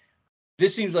don't.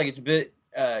 This seems like it's a bit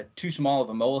too small of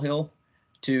a molehill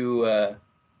to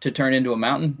turn into a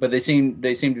mountain, but they seem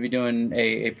to be doing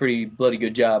a pretty bloody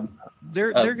good job.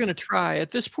 They're going to try.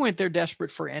 At this point, they're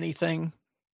desperate for anything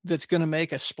that's going to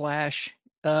make a splash,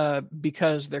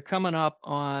 because they're coming up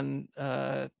on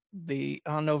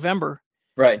November,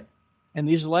 right? And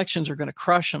these elections are going to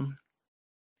crush them.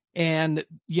 And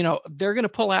they're going to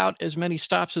pull out as many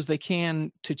stops as they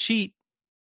can to cheat,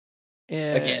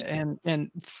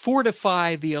 and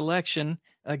fortify the election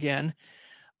again.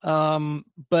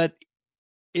 But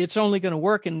it's only going to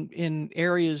work in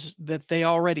areas that they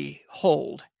already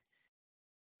hold.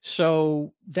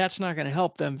 So that's not going to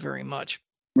help them very much.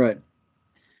 Right.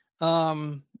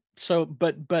 So,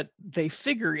 but they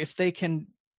figure if they can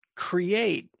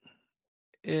create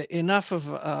enough of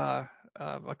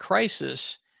a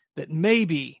crisis that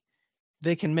maybe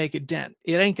they can make a dent.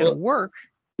 It ain't going to work.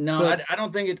 No, but I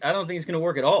don't think it's going to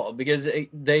work at all, because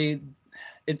it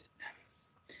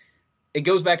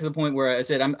goes back to the point where I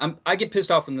said I get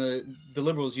pissed off when the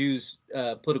liberals use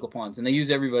political pawns, and they use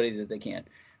everybody that they can.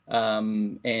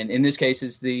 And in this case,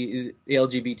 it's the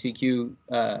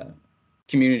LGBTQ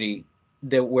community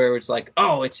where it's like,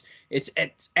 oh, it's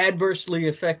adversely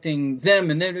affecting them,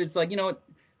 and then it's like,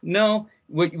 no,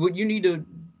 what you need to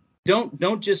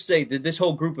don't just say that this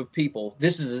whole group of people,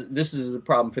 this is a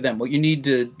problem for them. What you need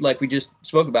to, like we just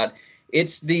spoke about,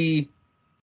 it's the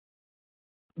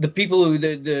people who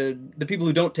the people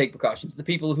who don't take precautions, the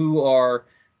people who are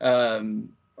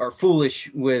foolish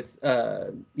with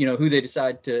who they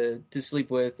decide to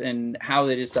sleep with and how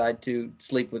they decide to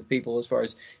sleep with people, as far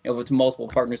as if it's multiple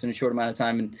partners in a short amount of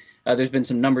time. And there's been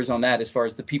some numbers on that as far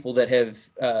as the people that have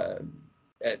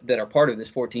that are part of this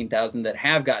 14,000 that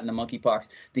have gotten the monkeypox.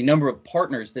 The number of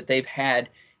partners that they've had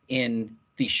in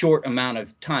the short amount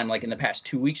of time, like in the past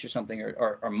 2 weeks or something,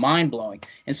 are mind blowing.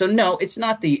 And so, no, it's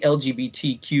not the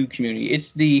LGBTQ community.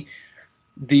 It's the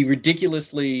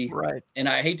ridiculously, right. And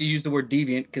I hate to use the word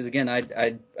deviant, because again,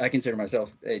 I consider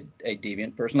myself a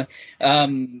deviant personally.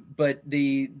 But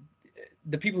the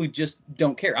people who just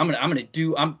don't care.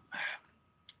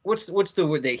 What's the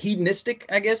word? The hedonistic,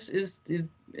 I guess, is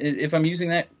if I'm using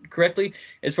that correctly,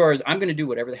 as far as I'm going to do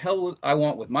whatever the hell I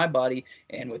want with my body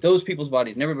and with those people's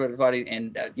bodies and everybody's body,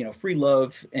 and free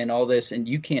love and all this, and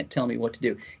you can't tell me what to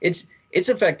do. It's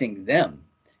affecting them,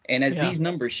 and as these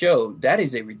numbers show, that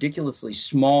is a ridiculously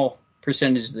small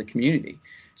percentage of the community.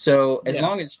 So as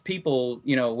long as people,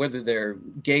 whether they're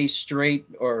gay, straight,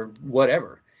 or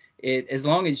whatever, as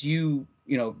long as you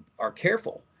are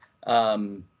careful,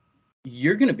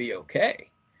 you're going to be okay.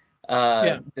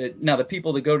 Now, the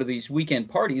people that go to these weekend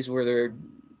parties where they're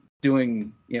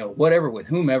doing, whatever with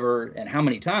whomever and how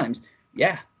many times,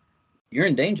 you're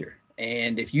in danger.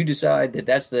 And if you decide that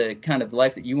that's the kind of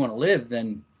life that you want to live,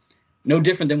 then no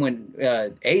different than when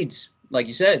AIDS, like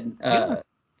you said,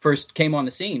 first came on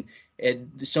the scene.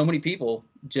 So many people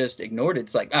just ignored it.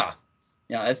 It's like,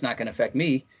 that's not going to affect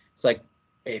me. It's like,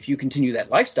 if you continue that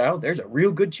lifestyle, there's a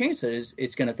real good chance that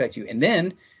it's going to affect you. And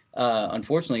then,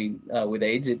 unfortunately, with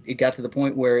AIDS, it got to the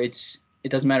point where it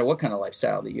doesn't matter what kind of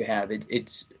lifestyle that you have.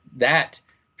 It's that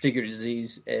particular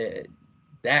disease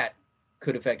that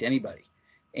could affect anybody,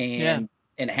 and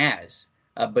has.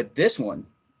 But this one,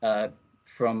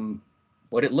 from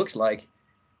what it looks like,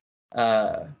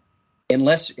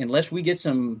 unless we get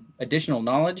some additional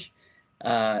knowledge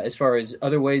as far as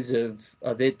other ways of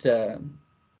it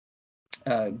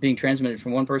being transmitted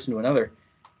from one person to another,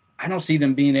 I don't see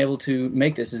them being able to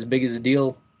make this as big as a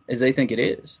deal as they think it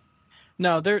is.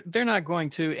 No, they're not going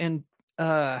to. And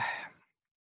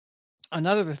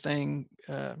another thing,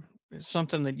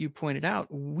 something that you pointed out,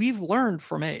 we've learned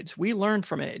from AIDS. We learned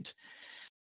from AIDS.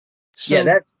 So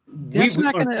that's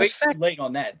not going to affect. Late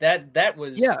on that. That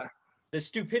was the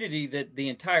stupidity that the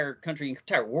entire country,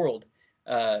 entire world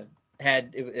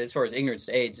had as far as ignorance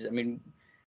to AIDS. I mean,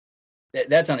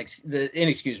 that's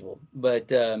inexcusable.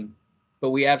 But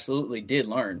we absolutely did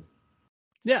learn.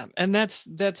 Yeah, and that's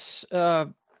not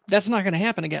going to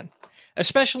happen again,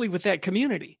 especially with that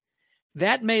community.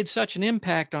 That made such an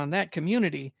impact on that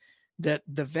community that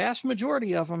the vast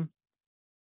majority of them,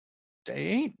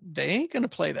 they ain't going to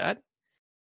play that.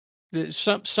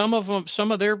 Some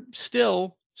of their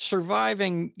still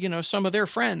surviving, some of their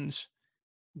friends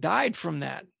died from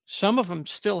that. Some of them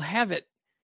still have it.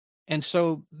 And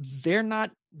so they're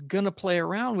not going to play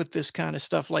around with this kind of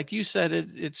stuff. Like you said,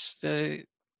 it's the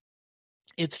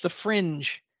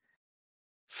fringe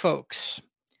folks.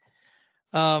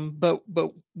 But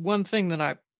one thing that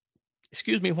I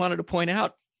wanted to point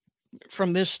out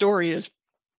from this story is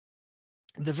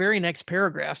the very next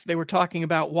paragraph. They were talking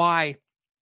about why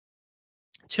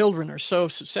children are so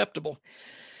susceptible,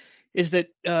 is that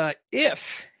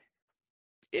if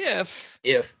this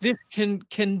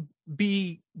can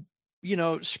be,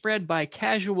 spread by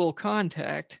casual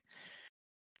contact,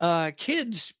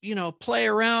 kids, play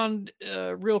around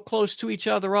real close to each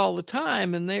other all the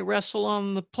time, and they wrestle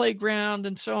on the playground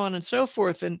and so on and so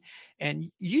forth. And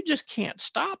you just can't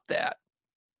stop that.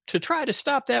 To try to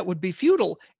stop that would be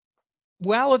futile.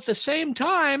 While at the same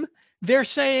time, they're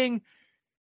saying,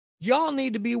 y'all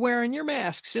need to be wearing your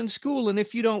masks in school. And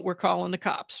if you don't, we're calling the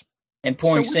cops. And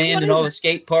pouring sand in all the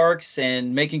skate parks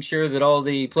and making sure that all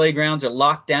the playgrounds are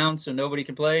locked down so nobody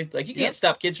can play. It's like, you can't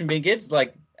stop kids from being kids. It's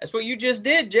like, that's what you just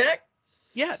did, Jack.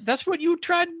 Yeah, that's what you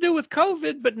tried to do with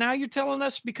COVID, but now you're telling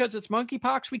us because it's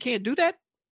monkeypox we can't do that?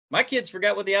 My kids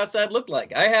forgot what the outside looked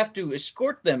like. I have to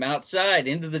escort them outside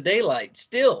into the daylight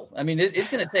still. I mean, it's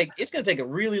going to take a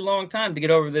really long time to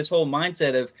get over this whole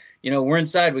mindset of, we're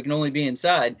inside, we can only be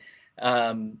inside.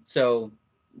 So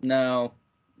no.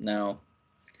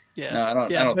 Yeah. No, I don't.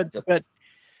 But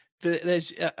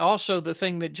there's also the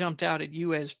thing that jumped out at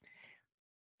you as,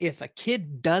 if a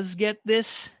kid does get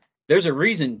this, there's a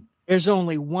reason. There's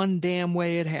only one damn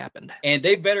way it happened. And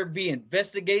they better be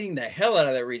investigating the hell out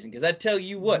of that reason. Because I tell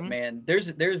you what, man,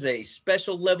 there's a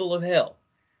special level of hell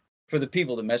for the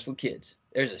people that mess with kids.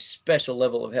 There's a special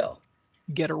level of hell.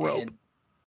 Get a rope.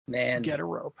 Man. Get a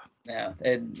rope. Yeah.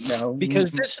 No.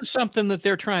 Because this is something that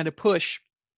they're trying to push.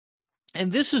 And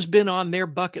this has been on their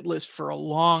bucket list for a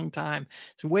long time.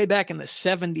 So way back in the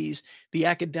 70s, the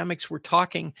academics were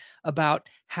talking about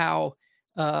how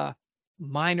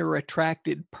minor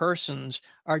attracted persons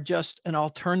are just an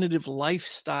alternative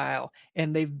lifestyle,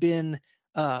 and they've been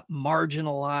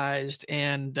marginalized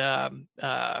and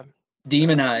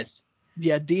demonized.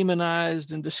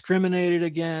 Demonized and discriminated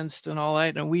against and all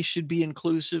that, and we should be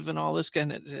inclusive and all this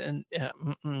kind of.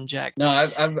 And Jack, no,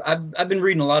 I've been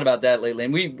reading a lot about that lately,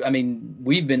 and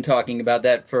we've been talking about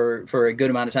that for a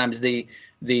good amount of time. It's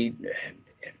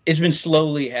been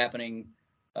slowly happening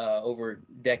over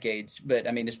decades, but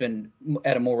it's been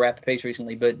at a more rapid pace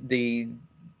recently. But the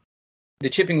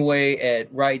chipping away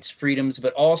at rights, freedoms,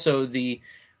 but also the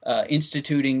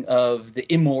instituting of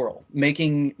the immoral,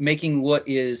 making what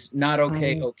is not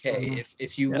okay okay.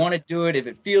 If you want to do it, if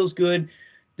it feels good,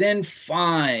 then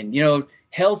fine.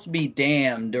 Health be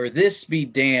damned, or this be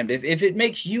damned. If it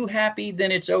makes you happy,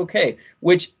 then it's okay.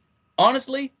 Which,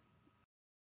 honestly,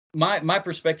 my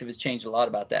perspective has changed a lot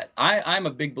about that. I'm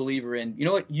a big believer in,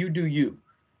 what, you do you,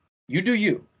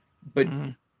 but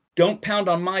don't pound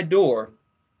on my door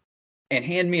and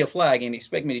hand me a flag and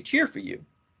expect me to cheer for you.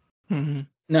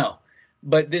 No,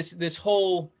 but this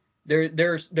whole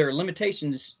there are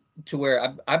limitations to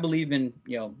where I believe in,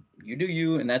 you do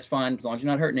you, and that's fine as long as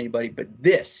you're not hurting anybody. But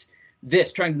this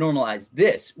trying to normalize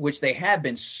this, which they have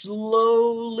been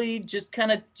slowly just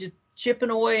kind of just chipping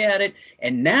away at it,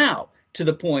 and now to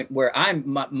the point where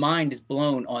my mind is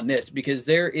blown on this, because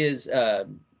there's a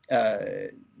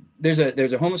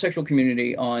homosexual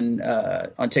community on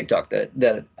TikTok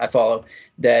that I follow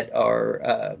that are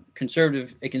a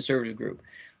conservative group.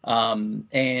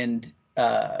 And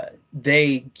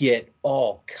they get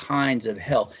all kinds of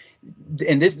hell.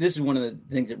 And this is one of the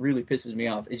things that really pisses me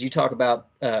off, is you talk about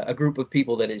a group of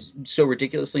people that is so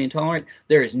ridiculously intolerant.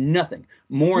 There is nothing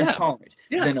more intolerant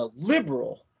than a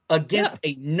liberal against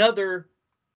another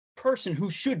person who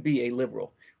should be a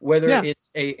liberal. Whether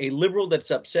it's a liberal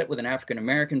that's upset with an African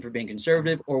American for being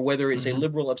conservative, or whether it's a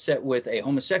liberal upset with a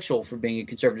homosexual for being a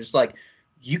conservative. It's like,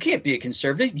 you can't be a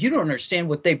conservative. You don't understand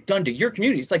what they've done to your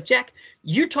community. It's like, Jack,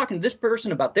 you're talking to this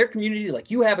person about their community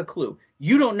like you have a clue.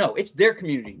 You don't know. It's their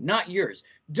community, not yours.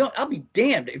 I'll be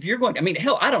damned if you're going.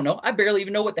 Hell, I don't know. I barely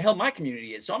even know what the hell my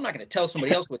community is, so I'm not going to tell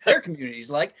somebody else what their community is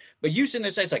like. But you sitting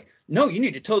there saying, it's like, no, you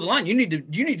need to toe the line. You need to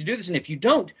do this, and if you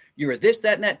don't, you're a this,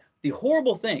 that, and that. The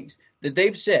horrible things that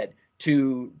they've said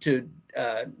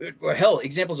or hell,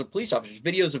 examples of police officers,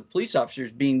 videos of police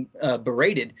officers being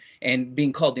berated and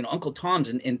being called, Uncle Toms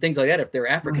and things like that if they're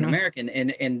African American,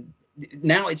 and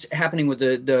now it's happening with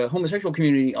the homosexual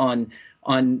community on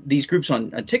these groups on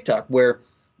TikTok, where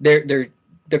they're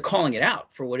calling it out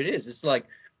for what it is. It's like,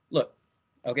 look,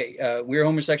 okay, we're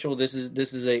homosexual. This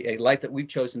is a life that we've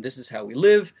chosen. This is how we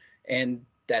live, and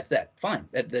that's that. Fine,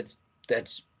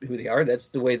 that's who they are. That's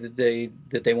the way that they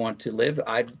want to live.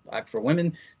 I prefer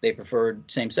women. They prefer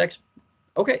same sex.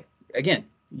 Okay, again,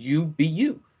 you be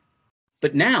you.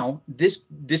 But now this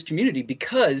community,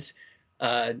 because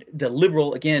the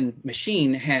liberal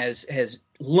machine has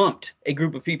lumped a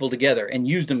group of people together and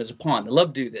used them as a pawn. They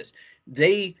love to do this.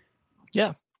 They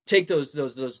take those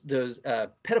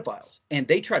pedophiles and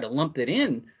they try to lump it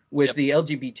in with the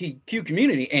LGBTQ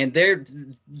community, and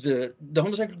the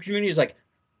homosexual community is like,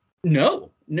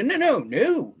 no,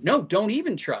 don't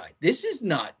even try. This is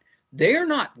not, they're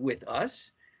not with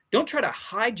us. Don't try to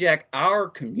hijack our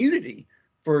community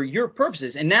for your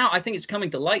purposes. And now I think it's coming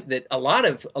to light that a lot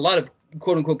of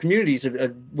quote unquote communities,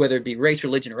 whether it be race,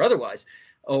 religion, or otherwise,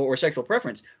 or sexual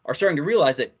preference, are starting to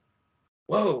realize that,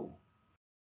 whoa,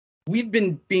 we've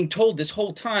been being told this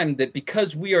whole time that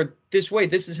because we are this way,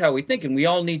 this is how we think, and we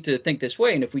all need to think this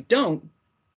way. And if we don't,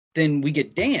 then we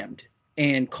get damned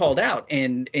and called out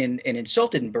and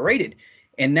insulted and berated.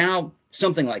 And now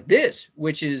something like this,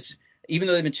 which is, even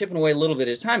though they've been chipping away a little bit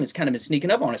at a time, it's kind of been sneaking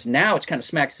up on us. Now it's kind of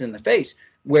smacks us in the face,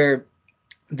 where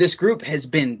this group has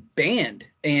been banned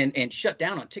and shut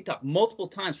down on TikTok multiple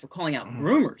times for calling out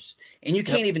groomers. And you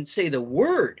can't even say the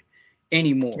word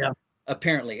anymore,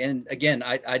 apparently. And again,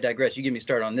 I digress. You get me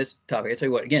started on this topic. I tell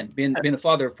you what, again, being the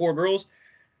father of 4 girls,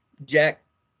 Jack,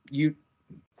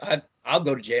 I'll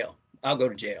go to jail. I'll go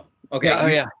to jail.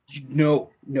 Okay.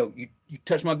 No, you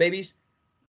touch my babies,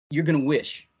 you're gonna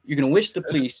wish the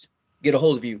police get a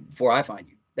hold of you before I find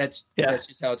you. That's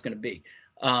just how it's gonna be.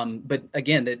 But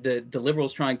again, the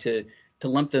liberals trying to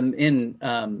lump them in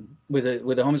with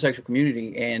a homosexual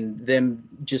community, and them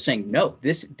just saying, no,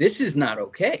 this is not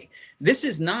okay. This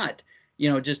is not,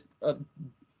 just a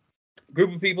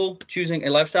group of people choosing a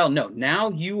lifestyle. No, now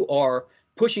you are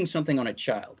pushing something on a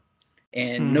child,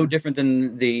 and no different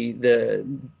than the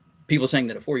people saying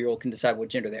that a 4-year-old can decide what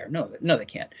gender they are. No, they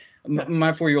can't.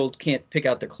 My 4-year-old can't pick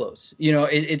out their clothes.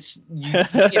 It's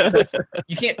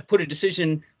you can't put a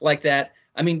decision like that.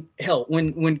 I mean, hell,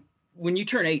 when you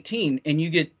turn 18 and you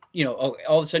get, all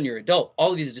of a sudden you're an adult,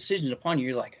 all of these decisions upon you,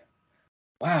 you're like,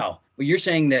 wow. Well, you're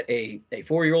saying that a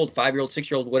 4-year-old, 5-year-old,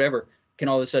 6-year-old, whatever, can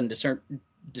all of a sudden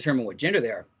determine what gender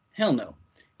they are. Hell no.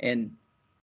 And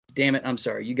damn it, I'm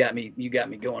sorry, you got me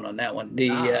going on that one.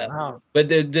 But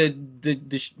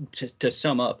to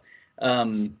sum up,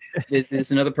 this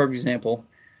is another perfect example.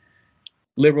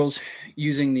 Liberals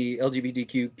using the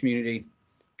LGBTQ community,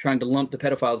 trying to lump the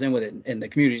pedophiles in with it, and the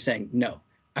community saying, no,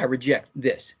 I reject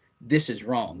this. This is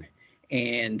wrong,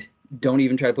 and don't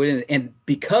even try to put it in. And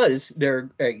because there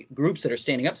are groups that are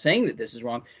standing up saying that this is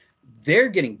wrong, they're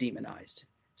getting demonized,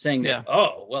 saying that,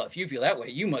 oh, well, if you feel that way,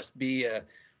 you must be a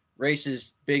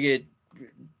racist, bigot,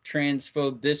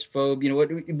 transphobe, this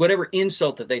phobe, whatever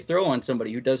insult that they throw on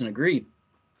somebody who doesn't agree.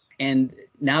 And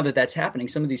now that that's happening,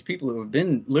 some of these people who have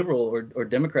been liberal or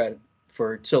Democrat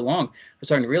for so long are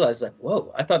starting to realize, like,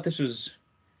 whoa, I thought this was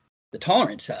the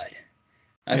tolerant side.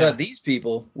 I thought these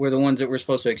people were the ones that were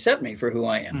supposed to accept me for who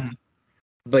I am.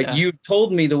 But you've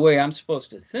told me the way I'm supposed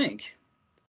to think.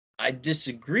 I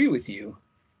disagree with you.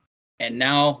 And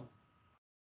now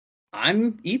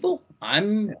I'm evil.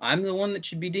 I'm the one that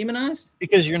should be demonized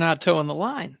because you're not towing the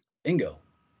line. Bingo.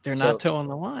 They're not towing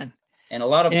the line. And a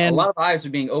lot of eyes are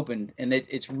being opened, and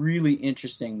it's really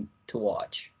interesting to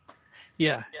watch.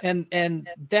 Yeah. And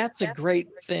that's a great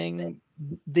thing.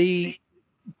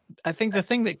 I think the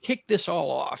thing that kicked this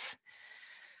all off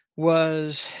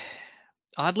was,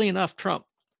 oddly enough, Trump.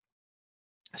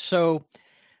 So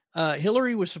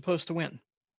Hillary was supposed to win.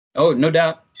 Oh, no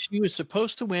doubt. She was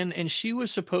supposed to win, and she was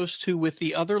supposed to, with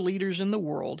the other leaders in the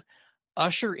world,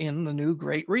 usher in the new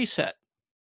Great Reset.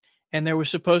 And that was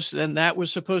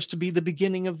supposed to be the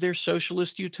beginning of their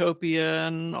socialist utopia,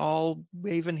 and all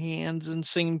waving hands and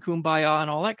singing Kumbaya and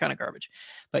all that kind of garbage.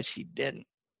 But she didn't.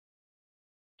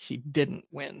 She didn't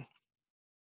win.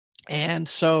 And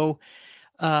so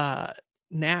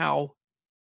now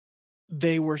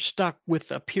they were stuck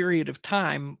with a period of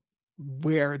time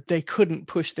where they couldn't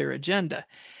push their agenda.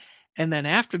 And then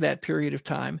after that period of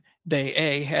time, they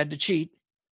A, had to cheat,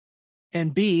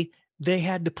 and B, they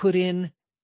had to put in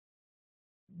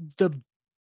the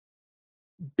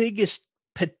biggest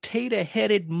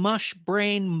potato-headed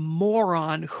mush-brain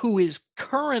moron who is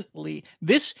currently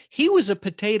he was a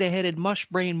potato-headed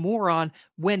mush-brain moron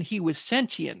when he was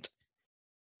sentient.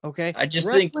 Okay. I just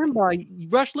think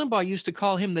Rush Limbaugh used to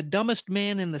call him the dumbest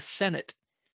man in the Senate.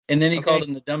 And then he called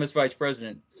him the dumbest vice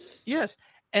president. Yes.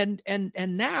 And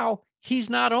now he's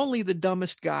not only the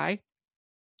dumbest guy,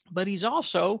 but he's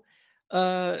also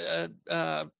got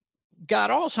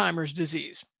Alzheimer's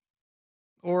disease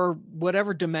or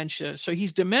whatever dementia. So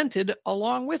he's demented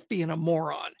along with being a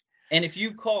moron. And if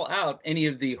you call out any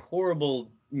of the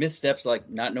horrible missteps, like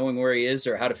not knowing where he is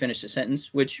or how to finish a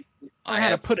sentence, which I had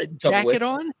to put a jacket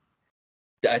on.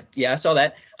 Yeah, I saw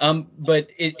that. But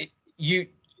you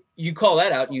call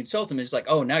that out and you insult him, and it's like,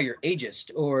 oh, now you're ageist,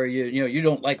 or you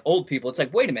don't like old people. It's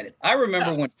like, wait a minute. I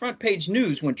remember when front page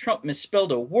news, when Trump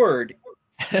misspelled a word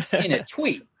in a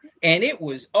tweet, And it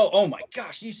was, oh my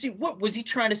gosh, you see, what was he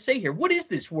trying to say here? What is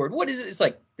this word? What is it? It's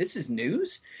like, this is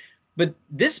news. But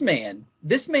this man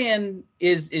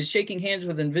is shaking hands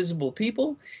with invisible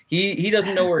people. He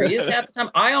doesn't know where he is half the time.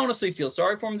 I honestly feel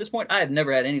sorry for him at this point. I have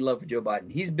never had any love for Joe Biden.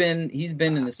 He's been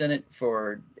in the Senate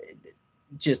for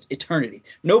just eternity.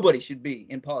 Nobody should be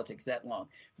in politics that long,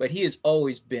 but he has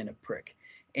always been a prick.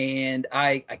 And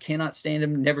I cannot stand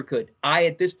him, never could.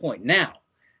 At this point now,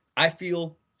 I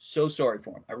feel so sorry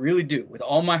for him. I really do. With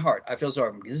all my heart, I feel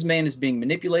sorry for him because this man is being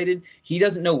manipulated. He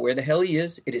doesn't know where the hell he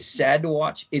is. It is sad to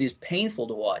watch. It is painful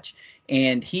to watch.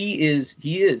 And he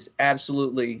is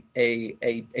absolutely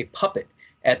a puppet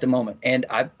at the moment. And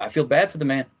I feel bad for the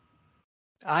man.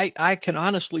 I can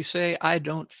honestly say I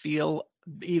don't feel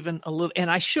even a little, and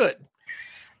I should,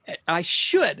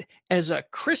 as a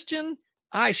Christian,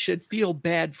 I should feel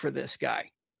bad for this guy.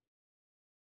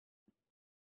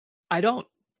 I don't.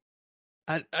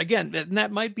 Again, and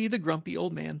that might be the grumpy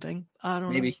old man thing. I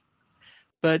don't know.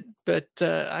 But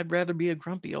I'd rather be a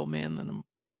grumpy old man than a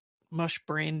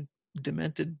mush-brained,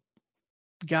 demented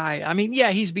guy. I mean,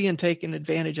 yeah, he's being taken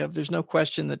advantage of. There's no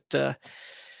question that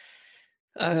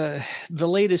the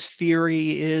latest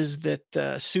theory is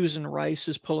that Susan Rice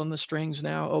is pulling the strings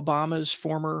now. Obama's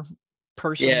former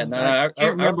person. Yeah, no, I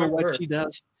can't remember what her. She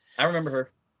does. I remember her.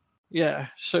 Yeah,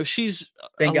 so she's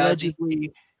Benghazi.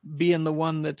 Allegedly being the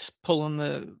one that's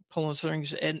pulling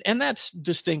strings, and that's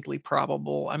distinctly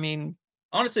probable. I mean,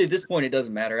 honestly, at this point, it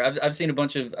doesn't matter. I've seen a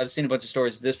bunch of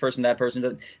stories. This person, that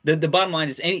person. The bottom line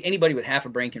is anybody with half a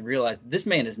brain can realize this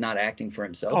man is not acting for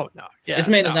himself. Oh no, yeah, this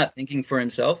man is not thinking for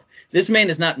himself. This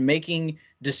man is not making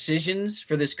decisions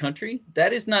for this country.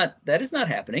 That is not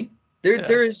happening.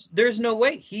 There is no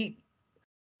way he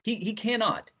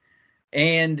cannot.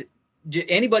 And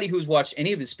anybody who's watched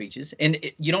any of his speeches, and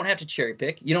you don't have to cherry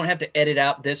pick, you don't have to edit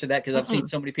out this or that, because I've seen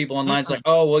so many people online. It's like,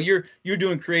 oh well, you're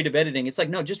doing creative editing. It's like,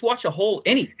 no, just watch a whole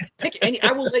pick any.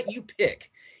 I will let you pick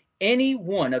any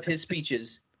one of his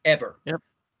speeches ever,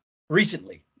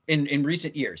 recently in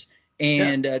recent years,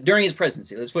 and during his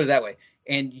presidency. Let's put it that way.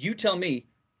 And you tell me,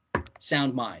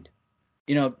 sound mind.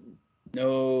 No,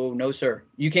 sir,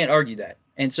 you can't argue that.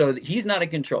 And so he's not in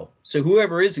control. So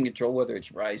whoever is in control, whether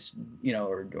it's Rice,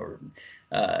 or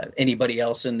anybody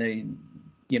else in the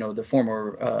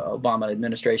former Obama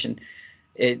administration,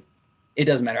 it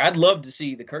doesn't matter. I'd love to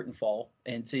see the curtain fall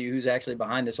and see who's actually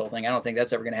behind this whole thing. I don't think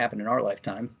that's ever going to happen in our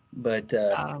lifetime, but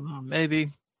I don't know,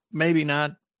 maybe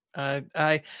not.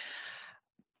 As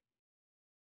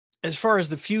far as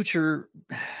the future,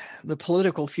 the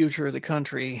political future of the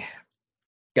country,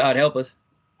 God help us.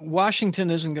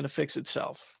 Washington isn't going to fix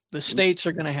itself. The states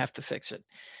are going to have to fix it.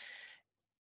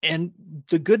 And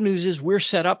the good news is we're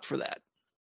set up for that.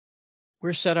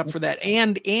 We're set up for that.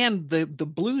 And the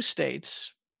blue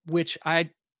states, which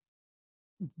I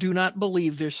do not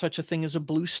believe there's such a thing as a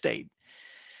blue state.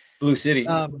 Blue cities.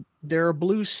 There are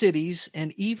blue cities,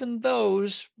 and even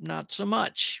those, not so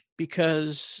much,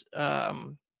 because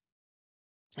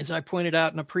as I pointed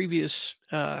out in a previous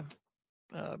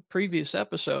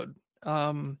episode,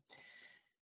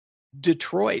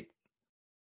 Detroit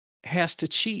has to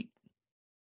cheat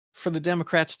for the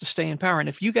Democrats to stay in power. And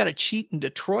if you got to cheat in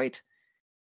Detroit,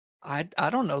 I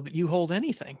don't know that you hold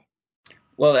anything.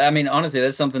 Well, I mean, honestly,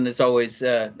 that's something that's always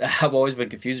I've always been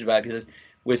confused about, because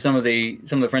with some of the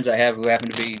friends I have who happen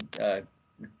to be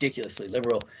ridiculously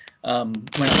liberal, when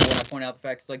I point out the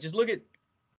fact, it's like, just look at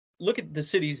the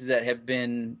cities that have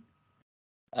been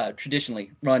traditionally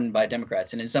run by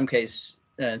Democrats, and in some cases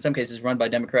run by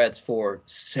Democrats for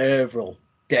several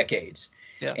decades.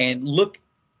 Yeah. And look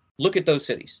at those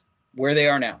cities where they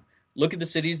are now. Look at the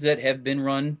cities that have been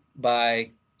run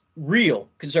by real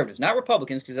conservatives, not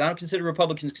Republicans, because I don't consider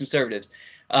Republicans conservatives,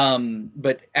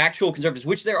 but actual conservatives,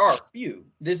 which there are few.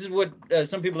 This is what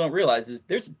some people don't realize, is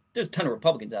there's a ton of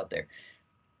Republicans out there.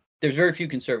 There's very few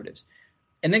conservatives.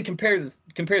 And then compare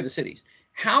the cities.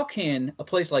 How can a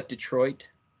place like Detroit,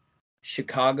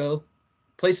 Chicago,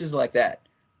 places like that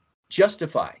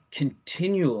justify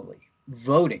continually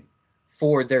voting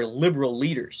for their liberal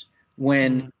leaders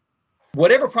when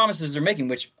whatever promises they're making,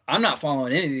 which I'm not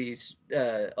following any of these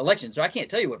elections, so I can't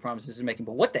tell you what promises they're making,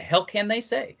 but what the hell can they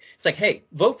say? It's like, hey,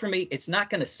 vote for me. It's not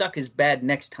going to suck as bad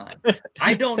next time.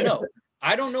 I don't know.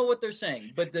 I don't know what they're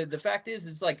saying, but the fact is,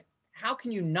 it's like, how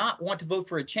can you not want to vote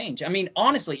for a change? I mean,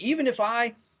 honestly, even if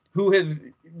I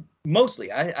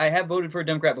have voted for a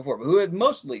Democrat before, but who have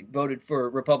mostly voted for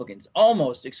Republicans,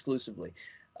 almost exclusively,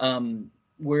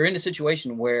 we're in a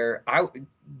situation where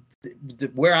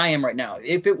where I am right now,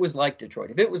 if it was like Detroit,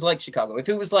 if it was like Chicago, if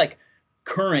it was like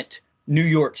current New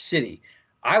York City,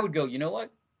 I would go, you know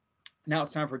what? now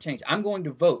it's time for a change. I'm going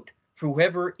to vote for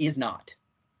whoever is not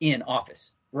in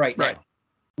office right now.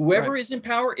 Whoever is in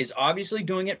power is obviously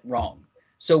doing it wrong.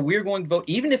 So we're going to vote,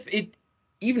 even if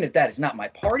that is not my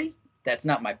party, that's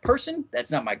not my person, that's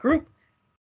not my group.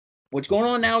 What's going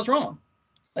on now is wrong.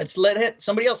 Let's let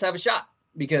somebody else have a shot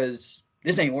because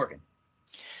this ain't working.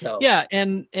 So yeah,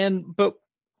 but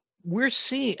we're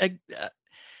seeing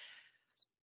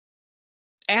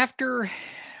after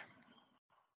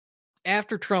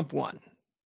Trump won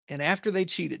and after they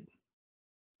cheated,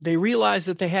 they realized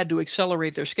that they had to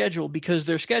accelerate their schedule because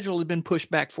their schedule had been pushed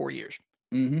back 4 years.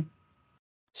 Mm-hmm.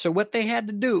 So what they had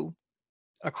to do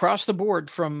across the board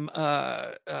from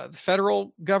the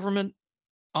federal government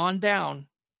on down,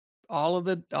 all of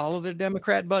their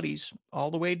Democrat buddies, all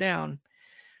the way down,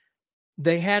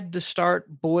 they had to start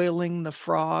boiling the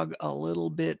frog a little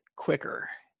bit quicker.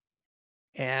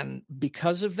 And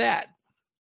because of that,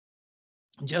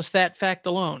 just that fact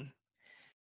alone,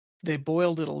 they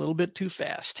boiled it a little bit too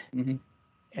fast. Mm-hmm.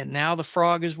 And now the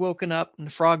frog is woken up and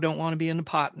the frog don't want to be in the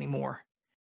pot anymore.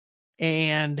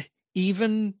 And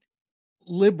even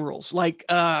liberals, like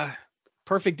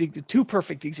two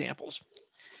perfect examples.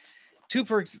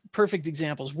 Perfect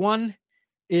examples. One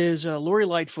is Lori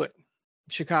Lightfoot,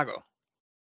 Chicago.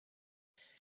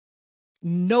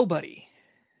 Nobody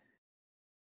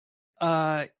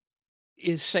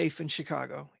is safe in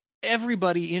Chicago.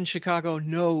 Everybody in Chicago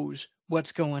knows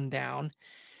what's going down.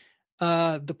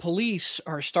 The police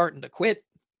are starting to quit.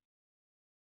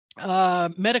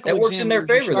 Medical that works in their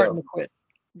favor, starting though. To quit.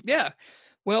 Yeah.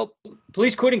 Well,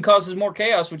 police quitting causes more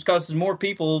chaos, which causes more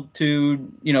people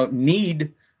to,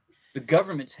 need the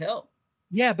government's help.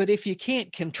 Yeah, but if you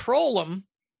can't control them,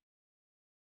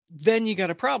 then you got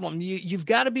a problem. You've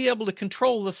got to be able to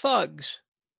control the thugs.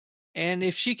 And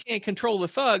if she can't control the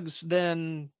thugs,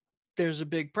 then there's a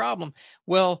big problem.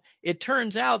 Well, it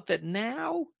turns out that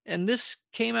now, and this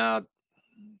came out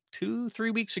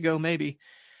 2-3 weeks ago, maybe,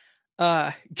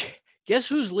 guess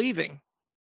who's leaving?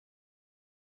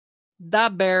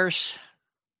 The Bears.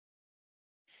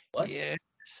 What? Yes,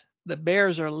 the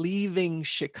Bears are leaving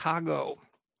Chicago.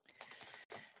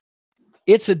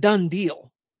 It's a done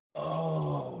deal.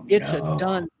 Oh, it's a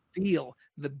done deal.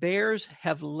 The Bears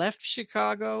have left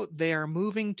Chicago. They are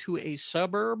moving to a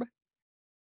suburb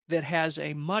that has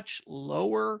a much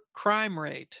lower crime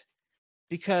rate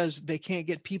because they can't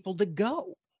get people to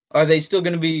go. Are they still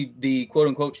going to be the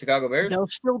quote-unquote Chicago Bears? They'll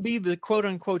still be the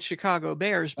quote-unquote Chicago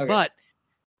Bears, okay. but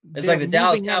it's like the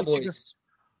Dallas Cowboys.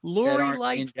 Lori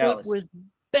Lightfoot was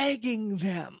begging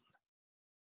them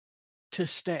to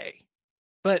stay.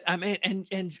 But I mean,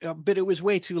 but it was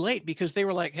way too late because they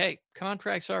were like, "Hey,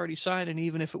 contract's already signed, and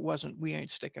even if it wasn't, we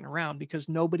ain't sticking around because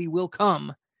nobody will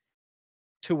come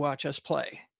to watch us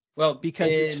play. Well,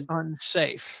 because it's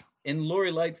unsafe." In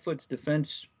Lori Lightfoot's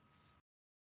defense,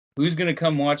 who's going to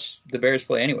come watch the Bears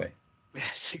play anyway?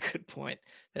 That's a good point.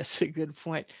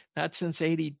 Not since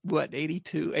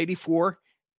 82, 84.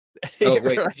 Oh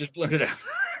wait, just blurted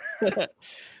out.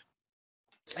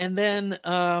 And then,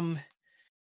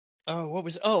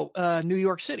 New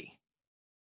York City.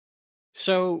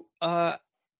 So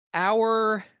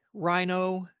our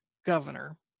rhino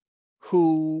governor,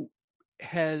 who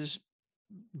has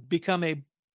become a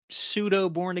pseudo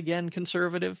born again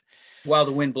conservative, while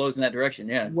the wind blows in that direction,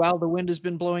 while the wind has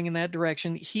been blowing in that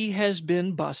direction, he has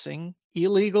been busing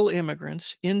illegal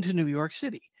immigrants into New York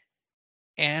City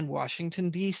and Washington,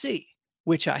 D.C.,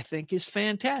 which I think is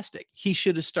fantastic. He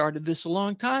should have started this a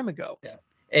long time ago. Yeah.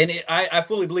 And I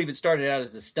fully believe it started out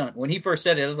as a stunt. When he first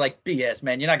said it, I was like, BS,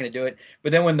 man, you're not going to do it.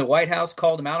 But then when the White House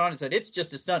called him out on it and said, it's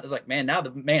just a stunt, I was like, man, now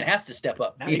the man has to step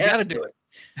up. He has to do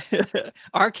it.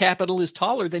 Our Capitol is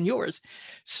taller than yours.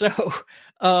 So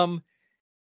for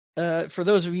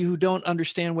those of you who don't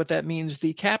understand what that means,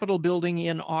 the Capitol building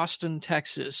in Austin,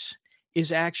 Texas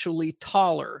is actually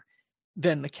taller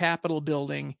than the Capitol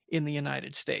building in the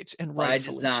United States. And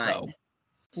rightfully so.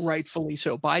 Rightfully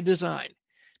so, by design.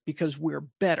 Because we're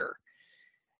better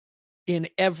in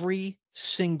every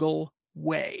single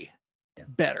way. Yeah.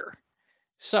 Better.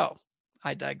 So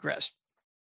I digress.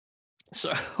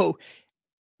 So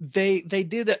they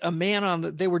did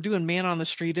they were doing man on the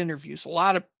street interviews. A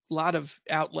lot of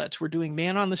outlets were doing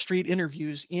man on the street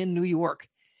interviews in New York.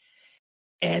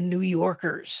 And New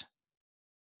Yorkers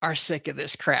are sick of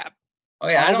this crap. Oh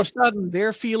yeah. All of a sudden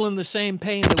they're feeling the same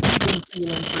pain that we've been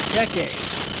feeling for decades.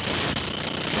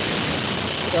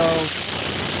 So,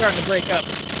 starting to break up.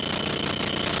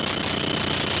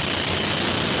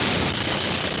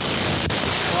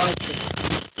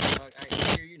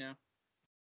 I hear you now.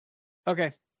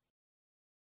 Okay.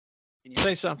 Can you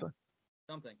say something?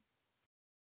 Something.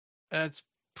 That's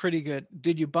Pretty good.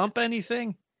 Did you bump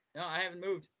anything? No, I haven't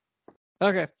moved.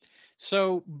 Okay.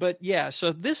 So, but yeah,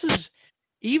 so this is,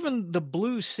 even the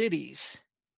blue cities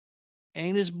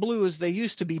ain't as blue as they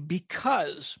used to be,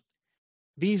 because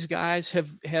these guys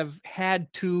have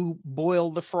had to boil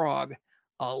the frog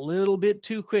a little bit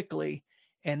too quickly.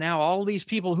 And now all these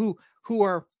people who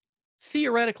are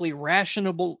theoretically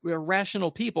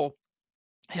rational people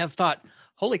have thought,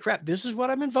 holy crap, this is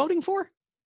what I've been voting for?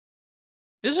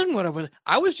 This isn't what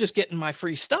I was just getting my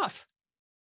free stuff.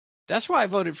 That's why I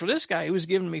voted for this guy. He was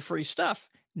giving me free stuff.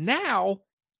 Now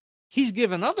he's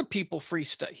giving other people free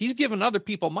stuff. He's giving other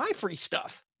people my free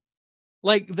stuff.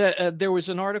 Like there was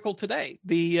an article today,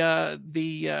 the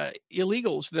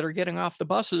illegals that are getting off the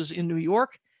buses in New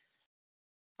York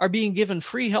are being given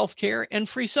free health care and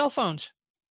free cell phones.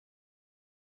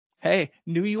 Hey,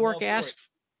 New York asked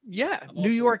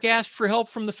for help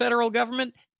from the federal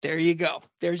government. There you go.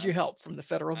 There's your help from the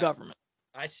federal government.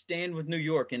 I stand with New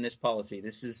York in this policy.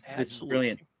 This is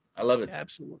brilliant. I love it.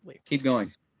 Absolutely. Keep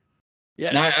going.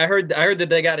 Yes. Now, I heard that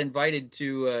they got invited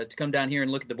to come down here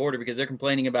and look at the border because they're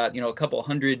complaining about, a couple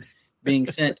hundred being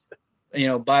sent,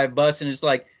 by a bus. And it's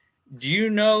like, do you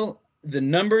know the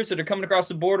numbers that are coming across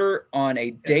the border on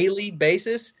a daily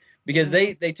basis? Because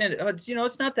they tend to,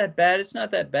 it's not that bad. It's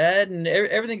not that bad. And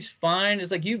everything's fine.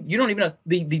 It's like, you don't even know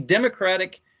the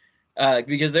Democratic,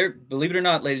 because believe it or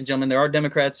not, ladies and gentlemen, there are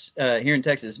Democrats here in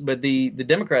Texas, but the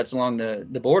Democrats along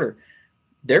the border,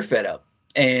 they're fed up.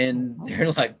 And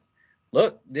they're like,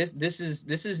 look, this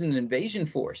is an invasion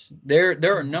force. There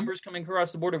are numbers coming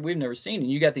across the border we've never seen,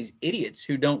 and you got these idiots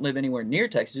who don't live anywhere near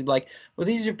Texas who'd be like, well,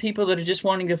 these are people that are just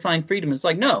wanting to find freedom. It's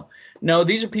like, no,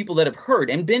 these are people that have heard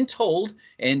and been told,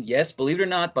 and yes, believe it or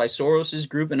not, by Soros's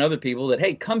group and other people that,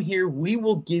 hey, come here, we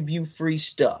will give you free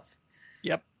stuff.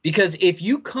 Yep. Because if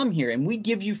you come here and we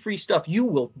give you free stuff, you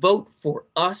will vote for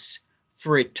us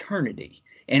for eternity,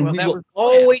 and we will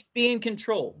always be in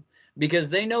control, because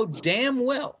they know damn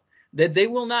well that they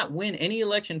will not win any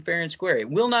election fair and square. It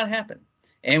will not happen.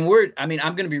 And I'm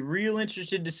going to be real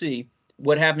interested to see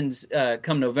what happens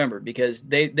come November, because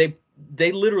they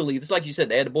literally, it's like you said,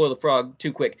 they had to boil the frog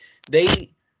too quick.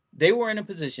 They were in a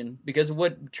position because of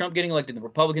what Trump getting elected. The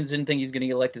Republicans didn't think he's going to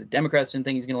get elected. The Democrats didn't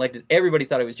think he's going to get elected. Everybody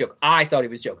thought it was a joke. I thought it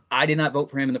was a joke. I did not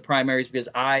vote for him in the primaries because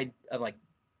I'm like,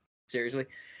 seriously?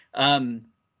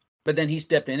 But then he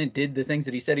stepped in and did the things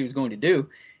that he said he was going to do.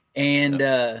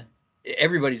 And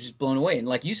everybody's just blown away. And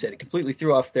like you said, it completely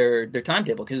threw off their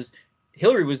timetable, because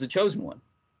Hillary was the chosen one.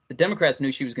 The Democrats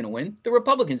knew she was going to win. The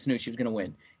Republicans knew she was going to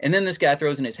win. And then this guy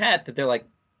throws in his hat that they're like,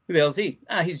 who the hell is he?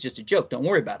 He's just a joke. Don't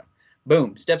worry about him.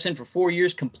 Boom. Steps in for 4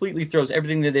 years, completely throws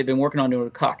everything that they've been working on into a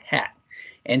cocked hat.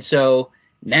 And so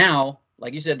now,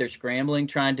 like you said, they're scrambling,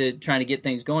 trying to get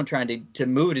things going, trying to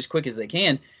move it as quick as they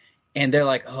can. And they're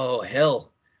like, oh,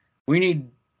 hell, we need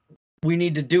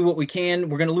to do what we can.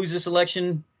 We're going to lose this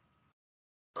election.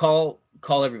 Call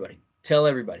everybody. Tell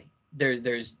everybody. There's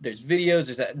videos.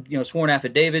 There's sworn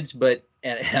affidavits. But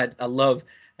and I love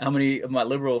how many of my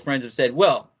liberal friends have said,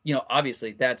 well,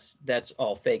 obviously that's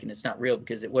all fake and it's not real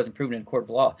because it wasn't proven in a court of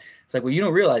law. It's like, well, you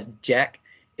don't realize, Jack,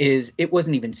 it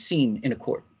wasn't even seen in a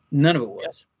court. None of it was.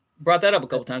 Yes. Brought that up a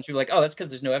couple times. People were like, oh, that's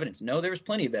because there's no evidence. No, there was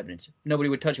plenty of evidence. Nobody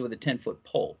would touch it with a 10-foot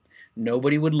pole.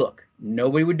 Nobody would look.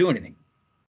 Nobody would do anything.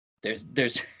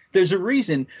 There's a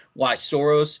reason why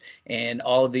Soros and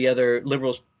all of the other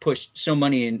liberals pushed so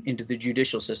money into the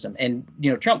judicial system. And,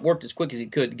 Trump worked as quick as he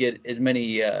could to get as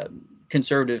many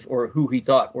conservative, or who he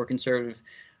thought were conservative,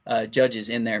 judges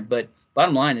in there. But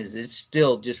bottom line is, it's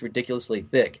still just ridiculously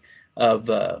thick of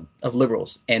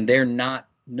liberals. And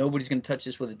nobody's going to touch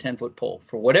this with a 10-foot pole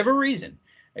for whatever reason.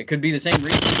 It could be the same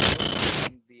reason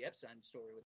the Epstein story.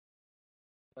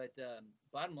 But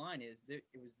bottom line is, it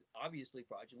was obviously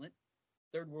fraudulent.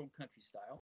 Third world country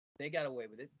style. They got away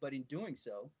with it, but in doing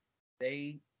so,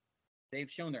 they've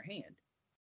shown their hand.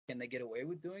 Can they get away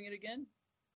with doing it again?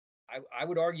 I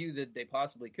would argue that they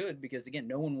possibly could, because again,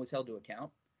 no one was held to account.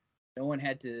 No one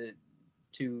had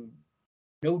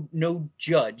no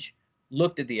judge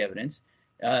looked at the evidence.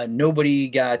 Nobody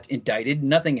got indicted.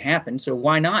 Nothing happened. So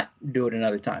why not do it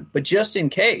another time? But just in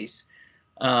case,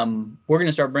 we're going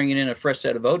to start bringing in a fresh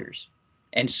set of voters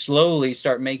and slowly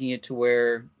start making it to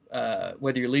where,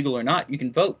 whether you're legal or not, you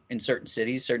can vote in certain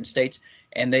cities, certain states,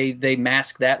 and they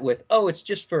mask that with, oh, it's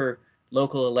just for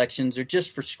local elections, or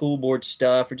just for school board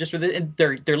stuff, or just for and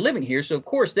they're living here, so of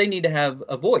course they need to have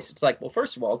a voice. It's like, well,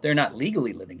 first of all, they're not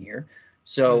legally living here,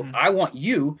 so I want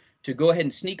you to go ahead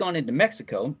and sneak on into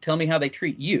Mexico, tell me how they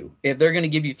treat you, if they're going to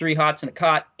give you 3 hots and a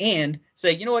cot, and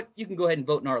say, you know what, you can go ahead and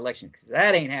vote in our election, because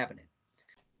that ain't happening.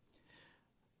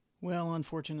 Well,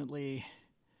 unfortunately,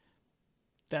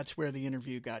 that's where the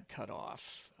interview got cut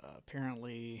off.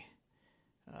 Apparently,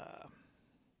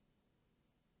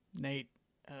 Nate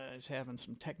is having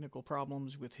some technical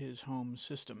problems with his home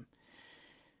system.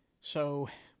 So,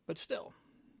 but still,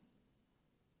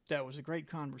 that was a great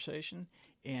conversation,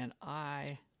 and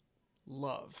I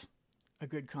love a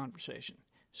good conversation.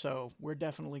 So we're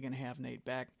definitely going to have Nate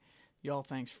back. Y'all,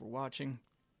 thanks for watching.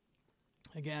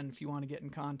 Again, if you want to get in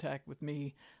contact with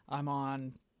me, I'm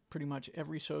on pretty much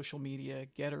every social media,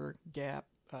 Getter, Gab,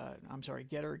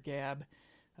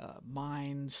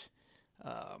 Minds,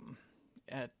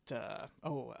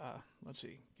 let's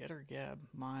see, Getter, Gab,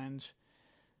 Minds.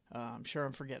 I'm sure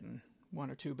I'm forgetting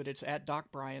one or two, but it's at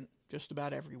Doc Bryant, just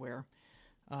about everywhere.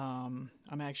 I'm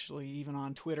actually even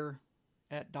on Twitter,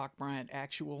 at Doc Bryant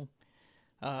Actual.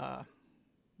 Let's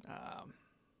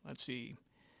see.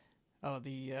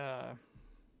 The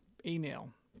email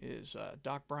is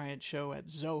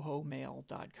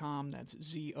docbryantshow@zohomail.com. That's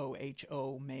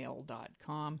ZOHO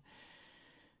mail.com.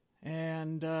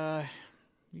 And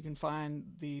you can find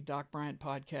the Doc Bryant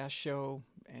Podcast Show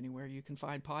anywhere you can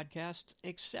find podcasts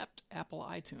except Apple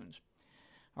iTunes.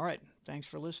 All right. Thanks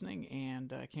for listening,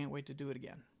 and I can't wait to do it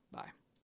again. Bye.